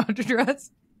trust and who not to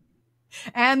trust,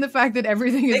 and the fact that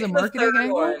everything is a marketing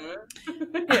angle,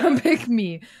 pick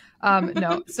me.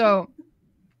 No. So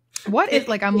what is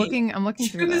like I'm looking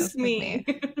through this. Me.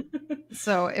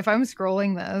 So if I'm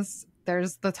scrolling this,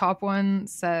 there's the top one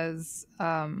says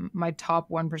my top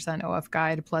 1% OF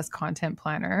guide plus content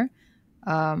planner.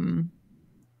 Content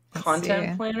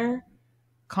planner?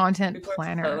 Content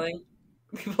planner.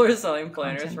 People are selling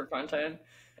planners for content.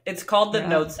 It's called the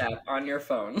Notes app on your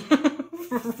phone.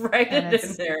 Write it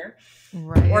in there.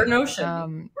 Right. Or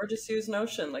Notion. Or just use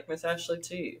Notion like Miss Ashley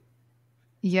T.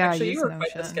 Yeah, actually, you were Notion.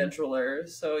 quite the scheduler,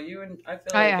 so I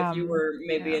feel like if you were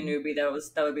maybe a newbie,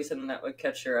 that would be something that would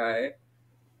catch your eye.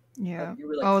 Yeah.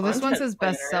 Like, this one says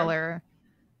bestseller.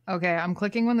 Okay, I'm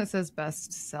clicking one that says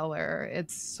bestseller.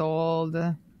 It's sold.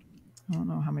 I don't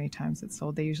know how many times it's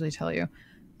sold. They usually tell you.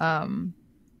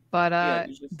 But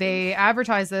they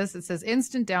advertise this. It says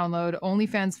instant download,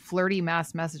 OnlyFans flirty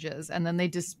mass messages. And then they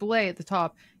display at the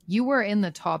top, you were in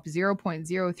the top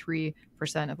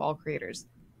 0.03% of all creators.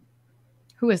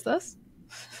 Who is this?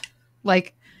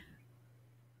 Like,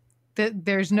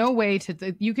 there's no way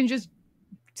you can just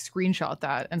screenshot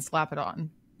that and slap it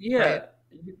on. Yeah. Right?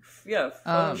 Yeah.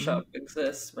 Photoshop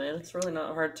exists, man. It's really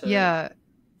not hard to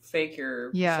fake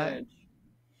your percentage.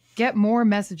 Get more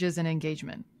messages and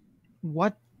engagement.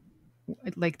 What?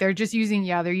 Like they're just using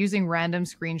random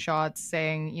screenshots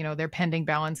saying, you know, their pending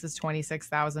balance is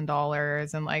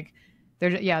 $26,000 and like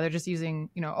they're just using,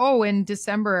 you know, oh, in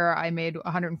December I made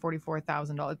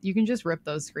 $144,000. You can just rip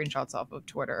those screenshots off of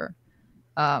Twitter.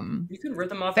 You can rip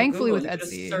them off thankfully of Google. With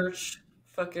Etsy, just search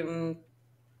fucking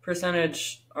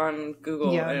percentage on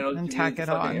Google and it'll give tack you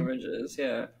the fucking images.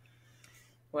 Yeah.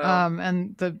 Wow.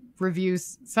 And the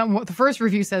reviews, the first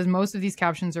review says most of these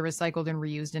captions are recycled and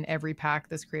reused in every pack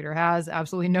this creator has.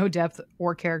 Absolutely no depth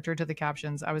or character to the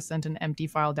captions. I was sent an empty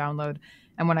file download,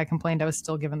 and when I complained, I was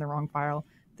still given the wrong file.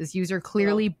 This user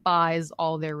clearly buys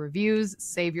all their reviews.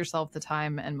 Save yourself the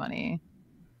time and money.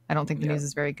 I don't think the news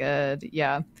is very good.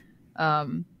 Yeah.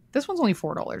 This one's only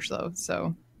 $4 though,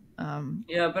 so.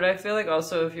 Yeah, but I feel like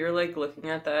also if you're like looking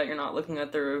at that, you're not looking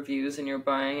at the reviews and you're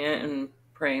buying it and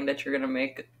praying that you're gonna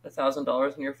make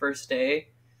 $1,000 in your first day,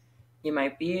 you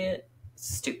might be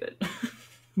stupid.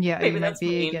 Yeah, maybe you might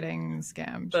be getting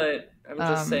scammed. But I'm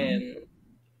just saying,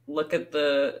 look at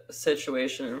the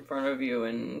situation in front of you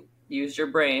and use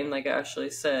your brain, like Ashley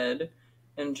said,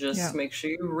 and just make sure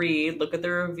you read, look at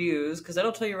the reviews, because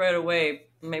that'll tell you right away,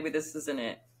 maybe this isn't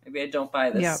it. Maybe I don't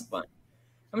buy this one.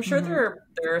 I'm sure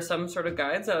there are some sort of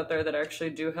guides out there that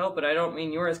actually do help, but I don't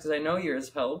mean yours because I know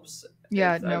yours helps.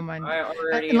 Yeah, no, mine. I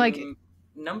already am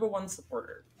number one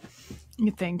supporter.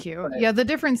 Thank you. But, yeah, the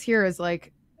difference here is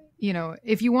like, you know,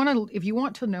 if you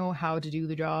want to know how to do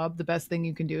the job, the best thing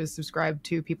you can do is subscribe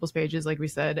to people's pages, like we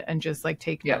said, and just like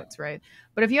take notes, right?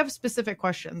 But if you have specific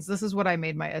questions, this is what I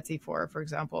made my Etsy for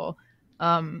example.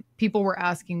 People were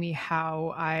asking me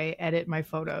how I edit my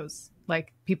photos.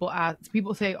 Like people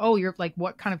say, oh, you're like,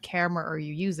 what kind of camera are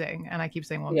you using? And I keep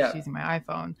saying, well, I'm just using my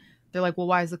iPhone. They're like, well,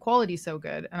 why is the quality so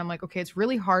good? And I'm like, okay, it's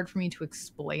really hard for me to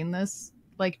explain this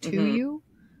like to you.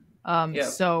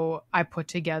 So I put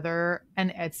together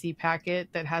an Etsy packet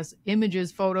that has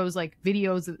images, photos, like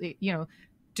videos, you know,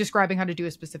 describing how to do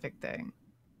a specific thing.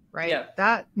 Right. Yeah.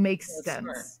 That makes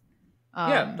sense.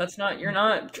 That's not, you're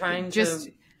not trying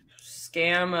to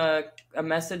scam a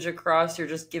message across. You're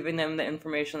just giving them the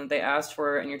information that they asked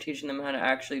for, and you're teaching them how to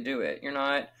actually do it. You're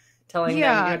not telling them, you're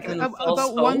not giving them false about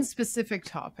hope. one specific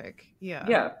topic.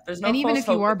 Yeah, there's no and even false if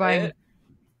you hope are with buying it.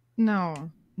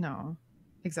 no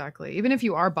exactly, even if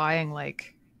you are buying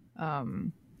like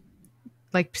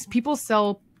people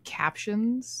sell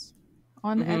captions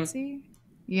on Etsy,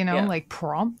 you know, like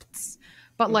prompts,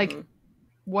 but like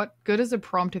what good is a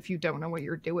prompt if you don't know what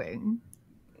you're doing?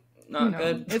 Not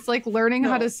good. It's like learning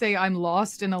how to say I'm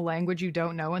lost in a language you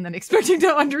don't know and then expecting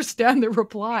to understand the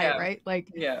reply, right?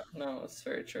 Like, no, it's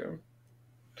very true.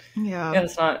 Yeah,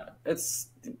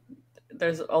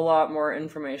 there's a lot more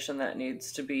information that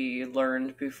needs to be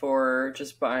learned before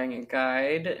just buying a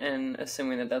guide and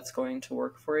assuming that that's going to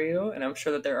work for you. And I'm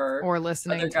sure that there are or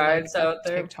listening other to guides like out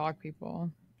there. TikTok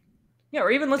people. Yeah, or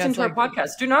even listening to our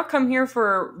podcast. Do not come here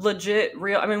for legit,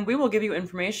 real. I mean, we will give you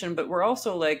information, but we're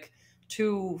also like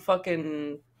two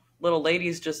fucking little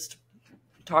ladies just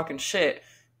talking shit.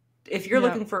 If you're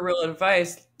looking for real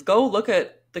advice, go look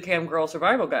at the Cam Girl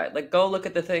Survival Guide. Like, go look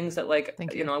at the things that, like,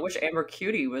 you know, I wish Amber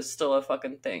Cutie was still a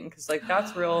fucking thing, because, like,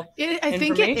 that's real I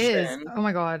think it is. Oh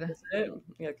my god. Is it?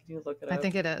 Yeah, can you look it up? I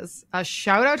think it is.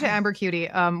 Shout out to Amber Cutie.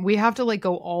 We have to like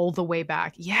go all the way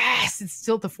back. Yes, it's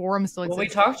still the forum still exists. Well, we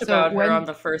talked about her on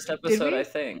the first episode, I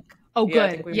think. Oh,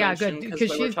 good. Yeah, I think we good.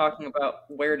 Because we were talking about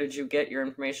where did you get your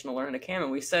information to learn how to cam,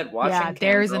 and we said watching Cam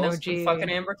there's Girls an OG. and fucking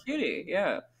Amber Cutie.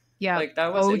 Yeah. Yeah, like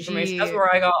that was OG. information. That's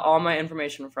where I got all my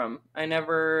information from. I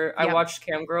watched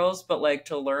Cam Girls, but like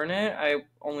to learn it, I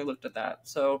only looked at that.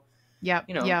 So you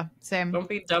know, same. Don't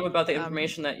be dumb about the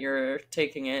information that you're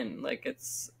taking in. Like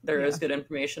there is good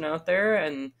information out there,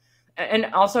 and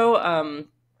also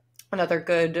another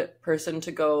good person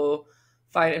to go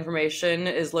find information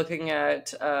is looking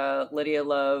at Lydia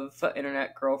Love,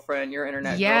 Internet Girlfriend, Your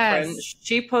Internet Girlfriend.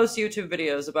 She posts YouTube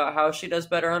videos about how she does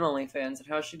better on OnlyFans and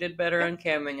how she did better on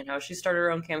camming and how she started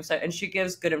her own campsite, and she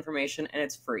gives good information and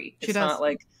it's free. It's not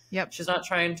like she's not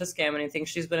trying to scam anything.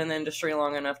 She's been in the industry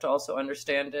long enough to also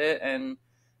understand it, and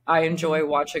I enjoy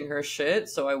watching her shit,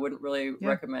 so I wouldn't really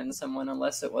recommend someone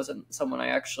unless it wasn't someone I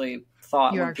actually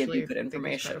thought would give you good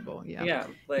information. Yeah.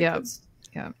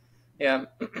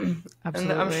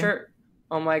 Absolutely. And I'm sure.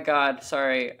 Oh my god!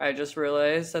 Sorry, I just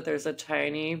realized that there's a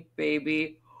tiny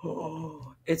baby.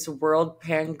 It's World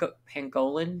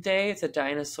Pangolin Day. It's a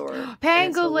dinosaur.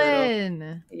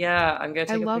 Pangolin. Yeah, I'm gonna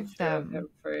take a picture of him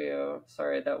for you.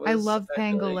 Sorry, that was. I love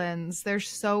pangolins. They're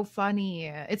so funny.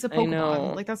 It's a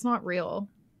Pokemon. Like that's not real.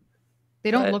 They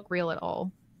don't look real at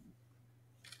all.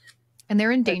 And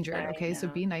they're endangered. Okay, so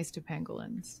be nice to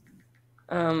pangolins.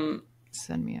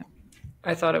 Send me it.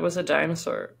 I thought it was a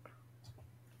dinosaur.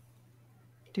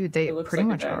 Dude, they pretty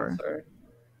much are.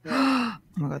 Yeah.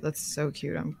 Oh my god, that's so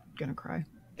cute. I'm gonna cry.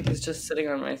 He's just sitting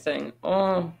on my thing.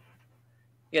 Oh.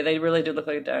 Yeah, they really do look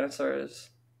like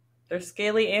dinosaurs. They're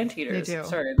scaly anteaters. They do.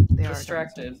 Sorry,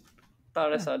 distracted.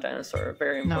 Thought I saw a dinosaur.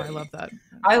 Very important. No, I love that.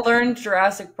 I learned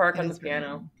Jurassic Park on the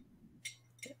piano.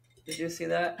 Did you see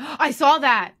that? I saw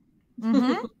that.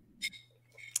 Mm-hmm.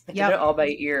 I did it all by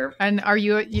ear. And are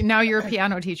you're a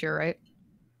piano teacher, right?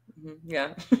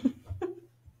 Yeah.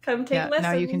 Come take lessons.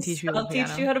 Now you can teach people I'll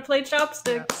teach you how to play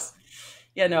chopsticks.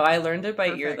 Yeah, no, I learned it by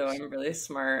ear, though. I'm really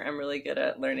smart. I'm really good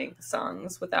at learning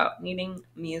songs without needing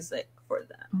music for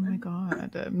them. Oh my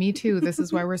god. Me too. This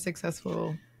is why we're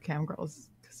successful cam girls.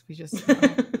 Because we just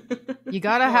you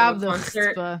gotta have the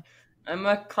chutzpah. I'm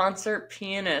a concert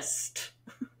pianist.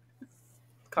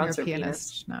 Concert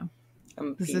pianist. No.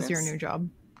 This is your new job.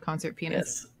 Concert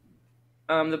pianist. Yes.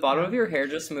 The bottom of your hair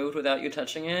just moved without you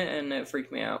touching it, and it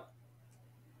freaked me out.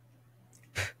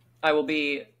 I will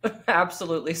be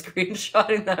absolutely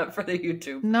screenshotting that for the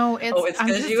YouTube. No, I'm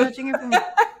just touching it from...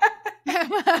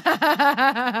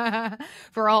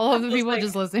 For all of the people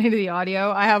just listening to the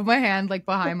audio, I have my hand like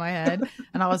behind my head,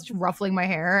 and I was ruffling my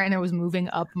hair, and it was moving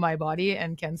up my body,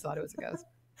 and Ken thought it was a ghost.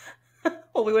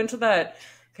 Well, we went to that...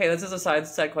 Okay, this is a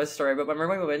side quest story, but remember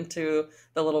when we went to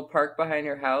the little park behind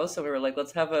your house and we were like,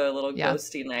 let's have a little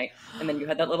ghosty night. And then you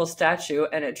had that little statue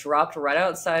and it dropped right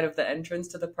outside of the entrance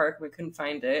to the park and we couldn't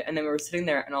find it. And then we were sitting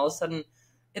there and all of a sudden,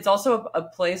 it's also a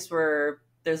place where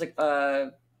there's like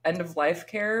a end of life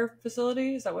care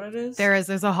facility. Is that what it is? There's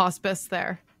a hospice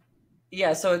there.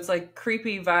 Yeah, so it's like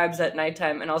creepy vibes at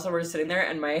nighttime, and also we're sitting there,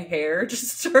 and my hair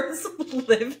just starts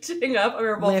lifting up, and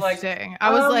we're both like,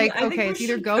 I was like, okay, it's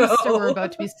either ghosts or we're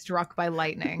about to be struck by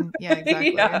lightning. Yeah,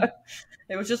 exactly. Yeah.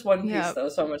 It was just one piece, though,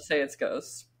 so I'm going to say it's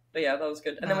ghosts. But yeah, that was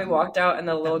good. And then we walked out, and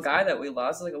the little guy that we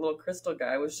lost, like a little crystal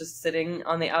guy, was just sitting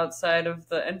on the outside of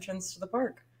the entrance to the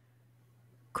park.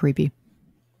 Creepy.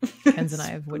 Ken's and I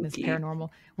have witnessed paranormal.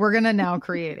 We're gonna now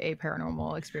create a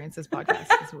paranormal experiences podcast.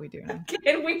 That's what we do now.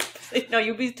 Can we? No,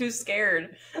 you'd be too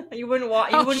scared. You wouldn't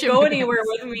walk. You wouldn't go anywhere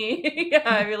with me. Yeah,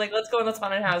 I'd be like, let's go in this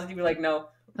haunted house, and you'd be like, no.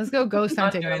 Let's go ghost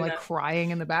hunting, and I'm like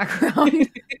crying in the background.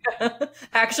 Yeah.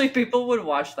 Actually, people would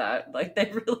watch that. Like, they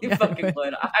really fucking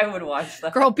would. I would watch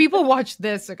that. Girl, people watch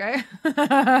this, okay?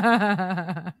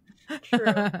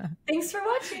 True. Thanks for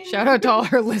watching. Shout out to all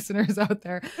our listeners out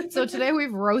there. So today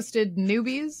we've roasted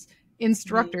newbies,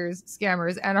 instructors,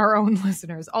 scammers, and our own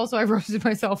listeners. Also, I've roasted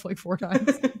myself like 4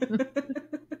 times.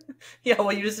 Yeah,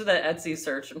 well, you just did that Etsy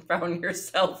search and found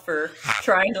yourself for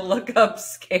trying to look up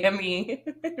scammy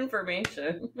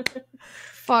information.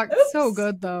 Fuck, so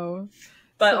good though.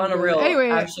 But so on a real, anyway,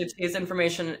 Ashley T's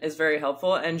information is very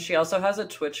helpful, and she also has a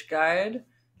Twitch guide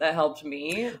that helped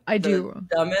me. I do.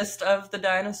 Dumbest of the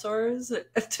dinosaurs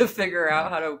to figure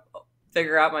out how to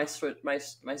figure out my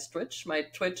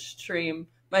Twitch stream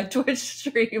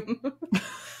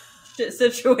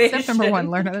situation. Step number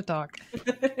 1: learn how to talk.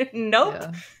 Nope.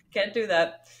 Yeah. Can't do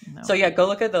that. No. So yeah, go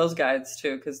look at those guides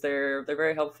too, because they're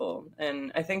very helpful.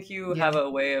 And I think you have a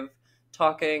way of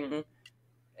talking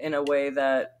in a way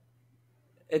that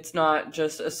it's not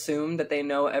just assumed that they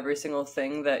know every single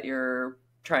thing that you're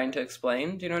trying to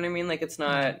explain. Do you know what I mean? Like, it's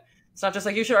not just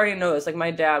like, you should already know this. Like,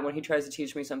 my dad, when he tries to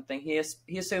teach me something, he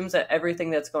assumes that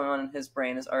everything that's going on in his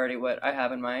brain is already what I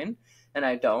have in mind, and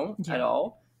I don't at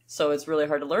all. So it's really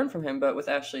hard to learn from him. But with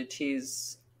Ashley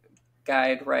T's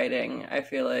guide writing, I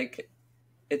feel like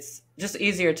it's just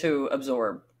easier to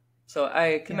absorb. So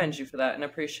I commend you for that and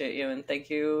appreciate you, and thank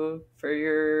you for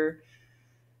your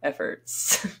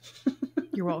efforts.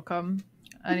 You're welcome.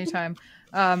 Anytime.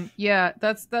 Yeah,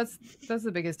 that's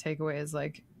the biggest takeaway is,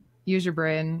 like, use your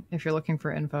brain if you're looking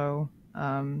for info.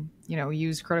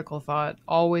 Use critical thought.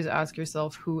 Always ask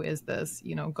yourself, who is this?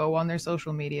 Go on their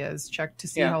social medias, check to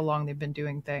see how long they've been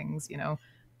doing things.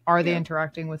 Are they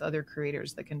interacting with other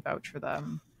creators that can vouch for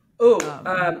them?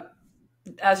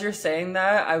 As you're saying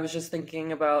that, I was just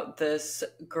thinking about this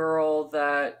girl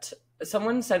that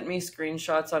someone sent me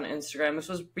screenshots on Instagram. This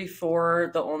was before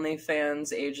the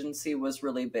OnlyFans agency was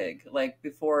really big. Like,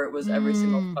 before it was every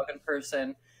single fucking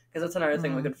person. Because that's another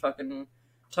thing we could fucking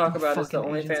talk about is the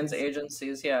OnlyFans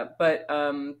agencies. Yeah. But,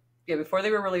 before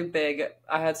they were really big,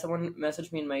 I had someone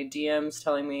message me in my DMs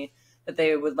telling me that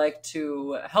they would like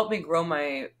to help me grow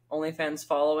my OnlyFans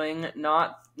following,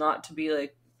 not to be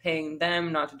like paying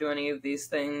them, not to do any of these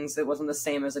things. It wasn't the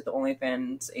same as like the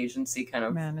OnlyFans agency kind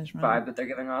of management vibe that they're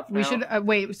giving off now. We should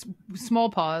wait, small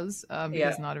pause,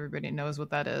 because not everybody knows what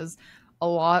that is. A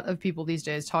lot of people these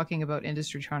days talking about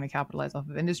industry, trying to capitalize off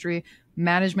of industry.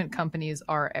 Management companies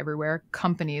are everywhere.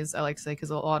 Companies, I like to say, because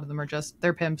a lot of them are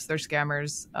they're pimps, they're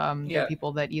scammers. They're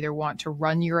people that either want to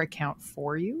run your account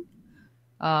for you,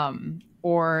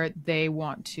 or they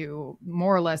want to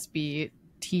more or less be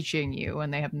teaching you,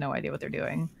 and they have no idea what they're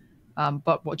doing,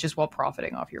 but just while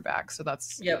profiting off your back. So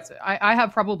that's it. I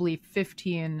have probably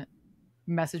 15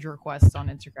 message requests on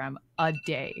Instagram a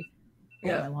day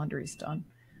when my laundry's done,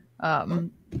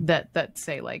 that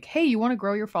say like, hey, you want to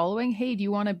grow your following? Hey, do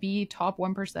you want to be top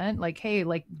 1%? Like, hey,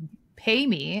 like, pay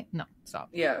me. No, stop.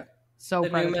 Yeah. So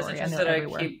predatory, and they're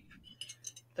everywhere.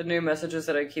 The new messages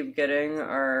that I keep getting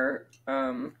are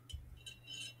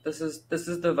this is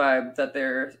the vibe that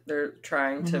they're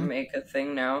trying to make a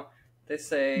thing now. They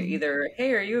say either,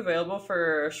 hey, are you available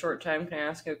for a short time? Can I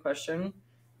ask you a question?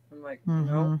 I'm like,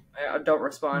 no, I don't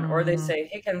respond. Or they say,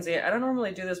 hey, Kenzie, I don't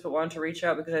normally do this, but wanted to reach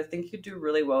out because I think you do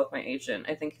really well with my agent.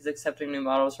 I think he's accepting new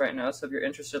models right now. So if you're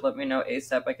interested, let me know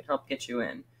ASAP. I can help get you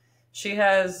in. She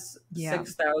has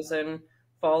 6,000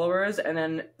 followers, and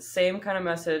then same kind of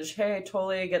message. Hey, I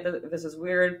totally get that this is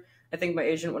weird. I think my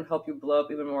agent would help you blow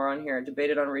up even more on here.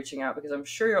 Debated on reaching out because I'm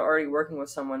sure you're already working with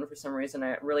someone for some reason.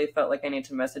 I really felt like I need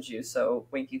to message you. So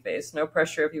winky face. No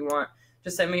pressure if you want.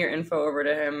 Just send me your info over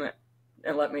to him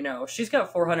and let me know. She's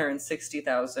got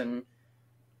 460,000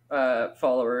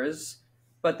 followers.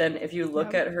 But then if you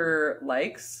look at her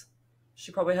likes,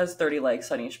 she probably has 30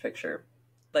 likes on each picture.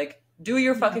 Like, do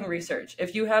your fucking research.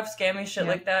 If you have scammy shit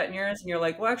like that in yours and you're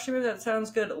like, well, actually, maybe that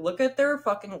sounds good, look at their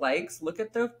fucking likes. Look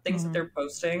at the things that they're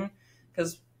posting.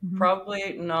 Because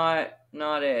probably not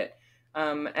it.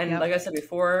 And like I said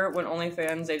before, when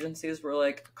OnlyFans agencies were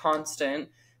like constant,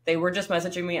 they were just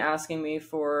messaging me, asking me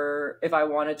for if I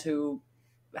wanted to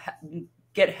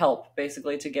get help,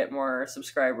 basically, to get more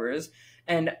subscribers.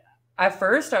 And at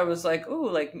first I was like, ooh,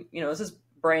 like, this is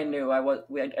brand new. I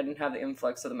didn't have the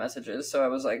influx of the messages. So I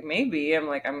was like, maybe I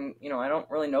don't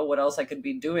really know what else I could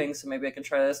be doing. So maybe I can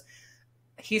try this.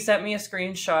 He sent me a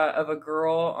screenshot of a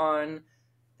girl on,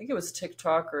 I think it was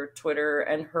TikTok or Twitter,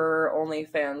 and her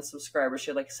OnlyFans subscribers, she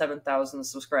had like 7,000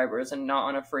 subscribers and not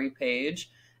on a free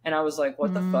page. And I was like,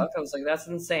 what the fuck? I was like, that's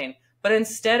insane. But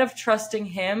instead of trusting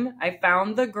him, I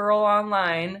found the girl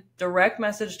online, direct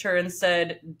messaged her and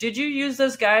said, did you use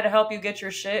this guy to help you get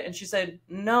your shit? And she said,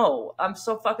 no. I'm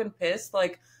so fucking pissed.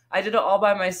 Like, I did it all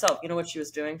by myself. You know what she was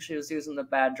doing? She was using the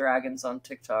bad dragons on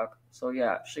TikTok. So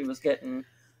yeah, she was getting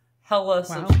hella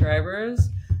subscribers.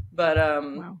 But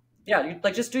yeah, you,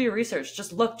 like, just do your research.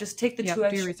 Just look. Just take the 2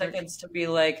 extra seconds to be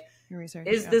like,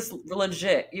 is this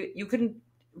legit? You can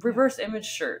reverse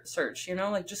image search. You know,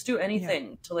 like, just do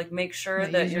anything to like make sure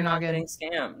that you're not getting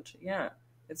scammed. Yeah,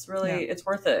 it's really it's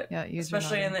worth it. Yeah,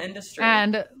 especially in the industry.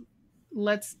 And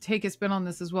let's take a spin on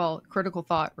this as well. Critical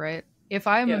thought, right? If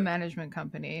I am a management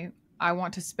company, I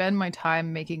want to spend my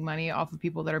time making money off of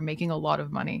people that are making a lot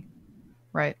of money,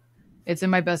 right? It's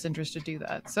in my best interest to do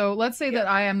that. So let's say that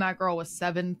I am that girl with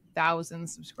 7,000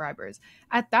 subscribers.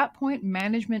 At that point,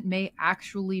 management may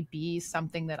actually be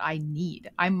something that I need.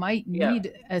 I might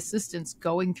need assistance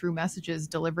going through messages,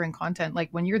 delivering content. Like,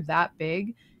 when you're that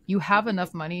big, you have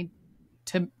enough money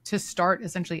to start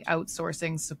essentially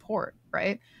outsourcing support,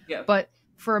 right? Yeah. But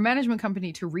for a management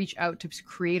company to reach out to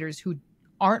creators who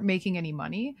aren't making any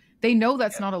money, they know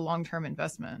that's not a long-term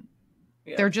investment.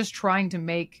 They're just trying to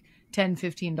make $10,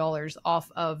 $15 off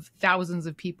of thousands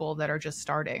of people that are just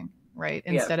starting, right?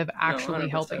 Instead of actually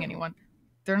helping anyone.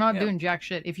 They're not doing jack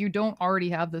shit. If you don't already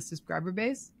have the subscriber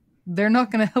base, they're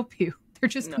not going to help you. They're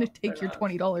just going to take your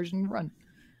 $20 and run.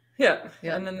 Yeah.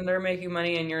 And then they're making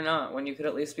money and you're not, when you could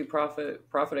at least be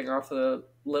profiting off the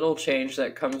little change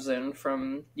that comes in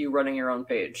from you running your own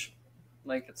page.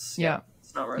 Like, it's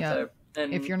it's not worth it.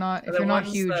 And if you're not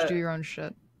huge, do your own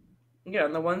shit. Yeah,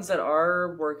 and the ones that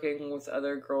are working with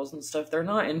other girls and stuff, they're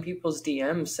not in people's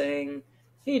DMs saying,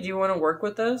 hey, do you want to work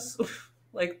with us?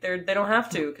 Like, they don't have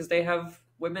to, because they have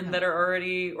women that are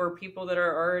already, or people that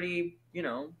are already, you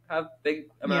know, have big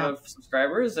amount of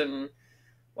subscribers, and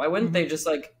why wouldn't they just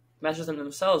like message them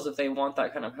themselves if they want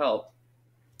that kind of help?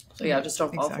 So yeah, just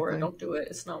don't fall for it. Don't do it.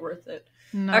 It's not worth it.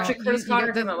 No, actually, Curtis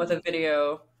Connor came out with a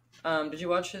video. Did you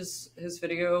watch his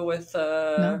video with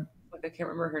no. I can't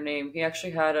remember her name. He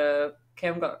actually had a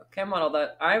cam model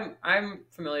that I'm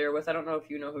familiar with. I don't know if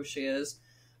you know who she is,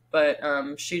 but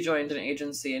she joined an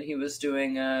agency and he was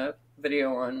doing a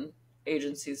video on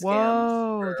agency scams.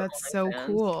 Whoa, that's so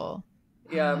cool.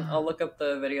 Yeah, I'll look up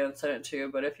the video and send it to you.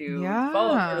 But if you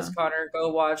follow Curtis Connor, go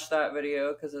watch that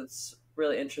video because it's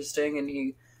really interesting. And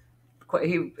he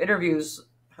interviews.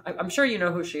 I'm sure you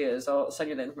know who she is. I'll send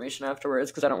you the information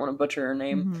afterwards because I don't want to butcher her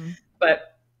name.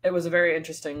 But it was a very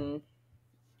interesting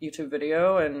YouTube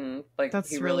video, and like, that's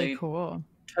he really cool.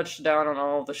 Touched down on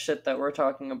all the shit that we're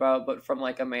talking about, but from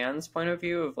like a man's point of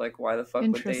view of like, why the fuck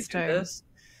would they do this?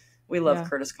 We love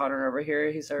Curtis Connor over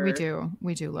here. He's our we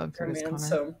do love Curtis Connor. So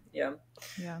so yeah,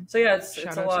 it's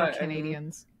a lot.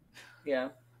 Canadians.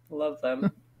 And, love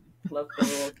them. Love the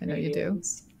little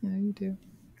Canadians. I know you do.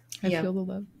 I feel the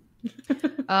love.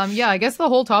 I guess the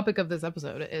whole topic of this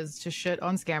episode is to shit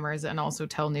on scammers and also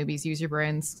tell newbies, use your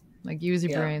brains. Like, use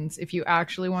your brains. If you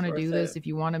actually want to do this, if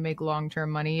you want to make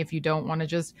long-term money, if you don't want to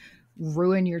just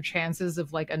ruin your chances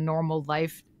of like a normal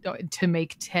life to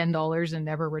make $10 and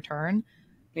never return,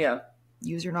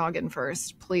 use your noggin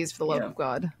first, please, for the love of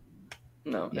God.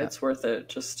 No, it's worth it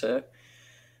just to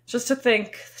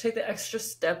think, take the extra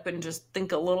step and just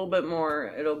think a little bit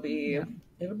more. It'll be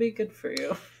good for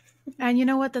you. And you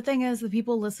know what the thing is, the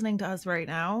people listening to us right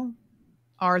now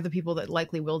are the people that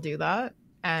likely will do that.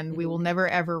 And we will never,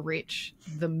 ever reach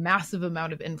the massive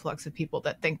amount of influx of people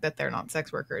that think that they're not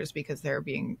sex workers because they're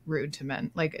being rude to men.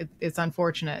 Like, it's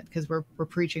unfortunate because we're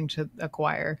preaching to a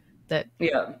choir that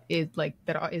is like,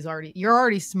 that is already, you're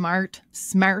already smart.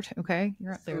 Okay.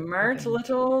 You're out there. Smart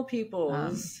little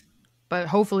peoples. But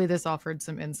hopefully this offered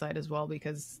some insight as well,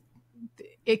 because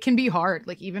it can be hard.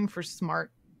 Like, even for smart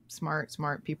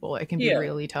people, it can be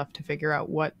really tough to figure out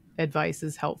what advice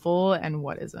is helpful and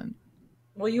what isn't.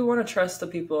 Well, you want to trust the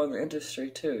people in the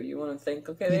industry too. You want to think,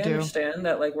 okay, they understand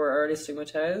that like we're already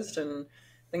stigmatized and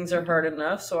things are hard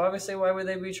enough. So obviously, why would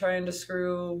they be trying to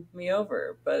screw me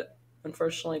over? But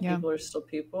unfortunately, people are still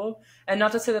people. And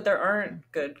not to say that there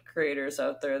aren't good creators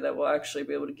out there that will actually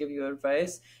be able to give you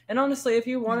advice. And honestly, if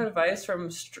you want advice from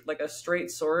like a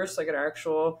straight source, like an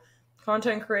actual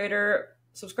content creator,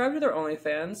 subscribe to their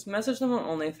OnlyFans, message them on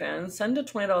OnlyFans, send a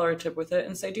 $20 tip with it,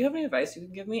 and say, do you have any advice you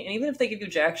can give me? And even if they give you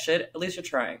jack shit, at least you're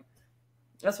trying.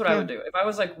 That's what I would do. If I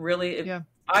was like really, if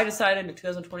I decided in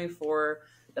 2024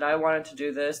 that I wanted to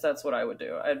do this, that's what I would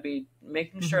do. I'd be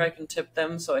making sure I can tip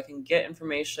them so I can get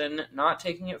information, not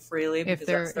taking it freely because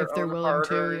that's their own willing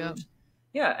hard-earned.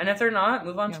 Yeah, and if they're not,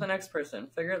 move on to the next person.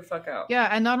 Figure it the fuck out. Yeah,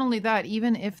 and not only that,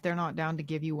 even if they're not down to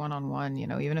give you one-on-one, you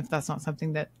know, even if that's not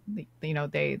something that you know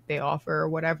they offer or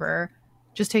whatever,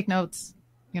 just take notes.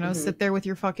 You know, sit there with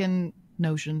your fucking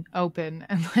Notion open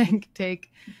and like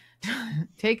take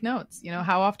notes. You know,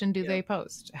 how often do they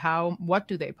post? What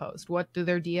do they post? What do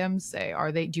their DMs say?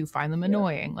 Do you find them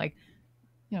annoying? Like,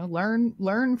 you know,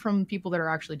 learn from people that are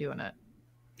actually doing it.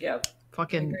 Yeah.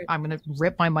 Fucking, I'm gonna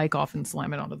rip my mic off and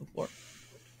slam it onto the floor.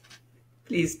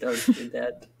 Please don't do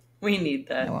that. We need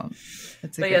that. I won't.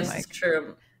 It's a but good yes, mic. it's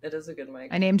true. It is a good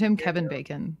mic. I named him Kevin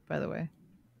Bacon, by the way.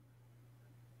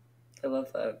 I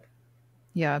love that.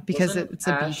 Yeah, because it's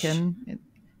a beacon.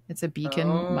 It's a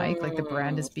beacon mic, like the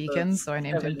brand is Beacon, so I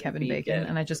named him Kevin Bacon,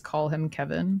 and I just call him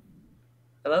Kevin.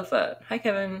 I love that. Hi,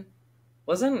 Kevin.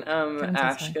 Wasn't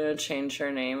Ash gonna change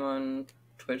her name on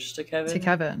Twitch to Kevin? To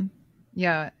Kevin.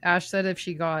 Yeah, Ash said if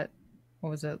she got,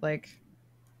 what was it, like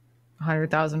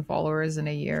 100,000 followers in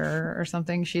a year or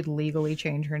something, she'd legally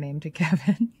change her name to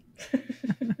Kevin.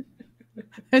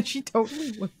 And she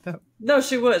totally would, though. No,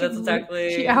 she would. That's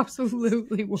exactly. She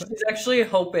absolutely would. She's actually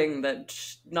hoping that,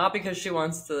 not because she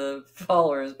wants the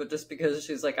followers, but just because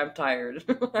she's like, I'm tired.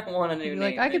 I want a new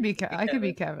name. Like, I could be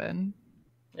Kevin.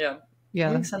 Yeah.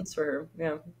 Yeah. It makes sense for her.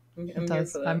 Yeah. I'm here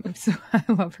for that. I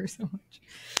love her so much.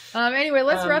 Anyway,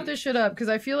 let's wrap this shit up because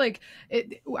I feel like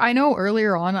I know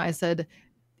earlier on I said,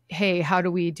 hey, how do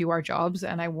we do our jobs?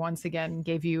 And I once again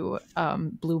gave you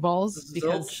blue balls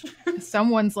because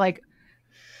someone's like,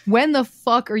 when the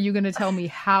fuck are you going to tell me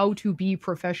how to be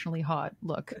professionally hot?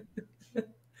 Look, we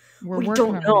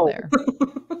working on there.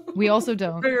 We also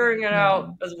don't. Figuring it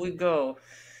out as we go.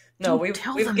 No, we've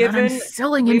given that I'm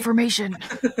selling information.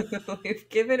 We've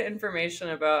given information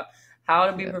about how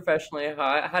to be professionally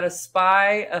hot, how to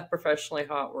spy a professionally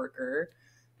hot worker,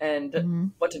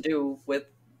 and what to do with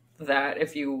that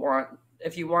if you want.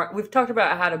 We've talked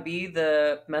about how to be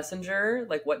the messenger,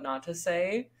 like what not to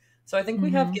say. So I think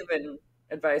we have given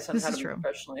advice on how to be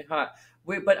professionally hot.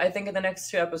 But I think in the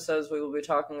next 2 episodes we will be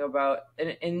talking about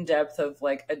an in-depth of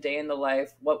like a day in the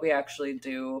life, what we actually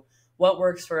do, what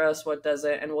works for us, what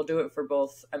doesn't, and we'll do it for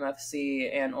both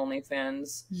MFC and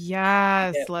OnlyFans.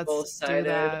 Yes, let's do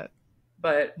that.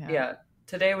 But yeah,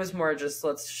 today was more just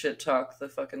let's shit talk the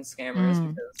fucking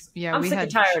scammers because I'm sick and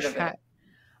tired of it.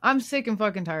 I'm sick and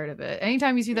fucking tired of it.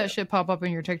 Anytime you see that shit pop up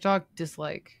in your TikTok,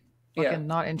 dislike. Fucking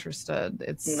not interested.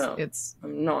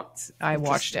 I'm not. I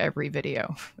watched every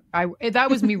video. That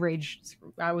was me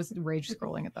I was rage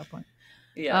scrolling at that point.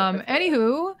 Yeah.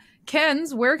 Anywho,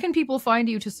 Kenz, where can people find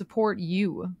you to support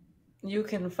you? You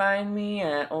can find me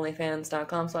at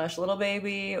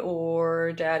onlyfans.com/littlebaby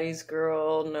or Daddy's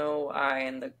Girl, no I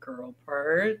in the girl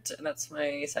part. And that's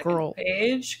my second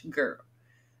page. Girl.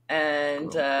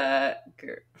 And girl.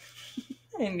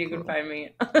 And you can find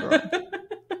me.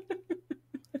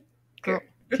 Girl.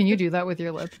 Can you do that with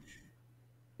your lip?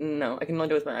 No, I can only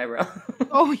do it with my eyebrow.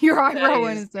 Oh, your eyebrow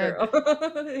instead.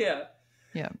 Yeah.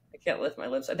 Yeah. I can't lift my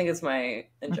lips. I think it's my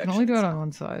injection. I can only do it on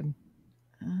one side.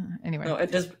 Anyway. No,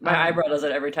 it just my eyebrow does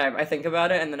it every time I think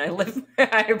about it, and then I lift my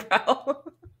eyebrow.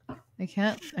 I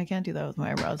can't do that with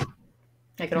my eyebrows.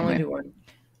 I can only do one.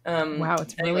 Wow,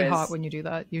 it's really hot when you do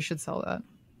that. You should sell that.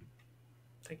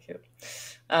 Thank you.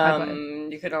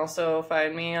 You can also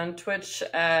find me on Twitch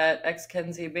at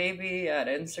xkenziebaby, at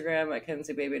Instagram at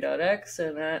kenziebaby.x,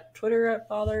 and at Twitter at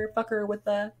fatherfucker with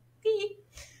the P.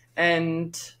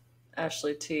 And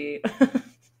Ashley T.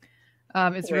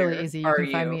 It's really easy. You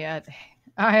can find me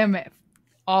I am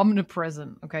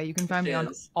omnipresent. Okay, you can find me on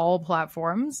all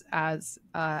platforms as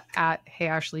at Hey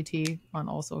Ashley T on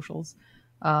all socials.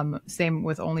 Same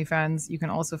with OnlyFans. You can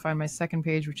also find my second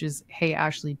page, which is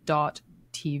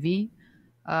heyashley.tv.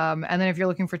 And then if you're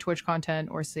looking for Twitch content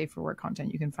or safe for work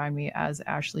content, you can find me as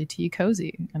Ashley T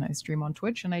Cozy, and I stream on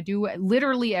Twitch, and I do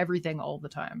literally everything all the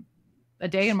time. A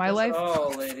day in my life.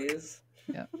 Oh, ladies.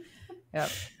 Yeah. Yeah.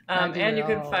 And you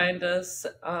can find us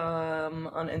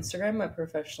on Instagram at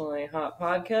Professionally Hot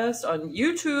Podcast, on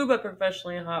YouTube at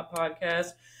Professionally Hot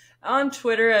Podcast, on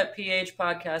Twitter at PH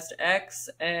Podcast X,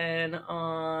 and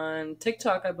on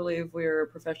TikTok, I believe we're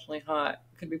Professionally Hot.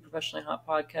 Could be Professionally Hot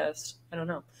Podcast. I don't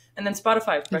know. And then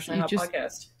Spotify, Professionally Hot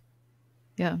Podcast.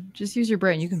 Yeah, just use your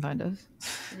brain. You can find us.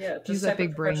 Yeah, just use that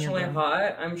big brain. Professionally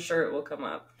Hot. I'm sure it will come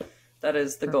up. That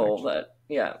is the goal.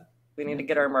 We need to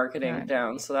get our marketing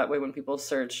down so that way when people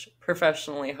search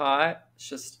Professionally Hot, it's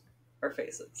just our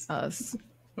faces. Us.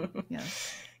 Yeah.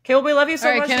 Okay, well, we love you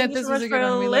so much. Kenneth, Thank you so much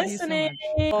for listening.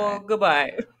 So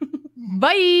goodbye.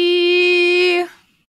 Bye.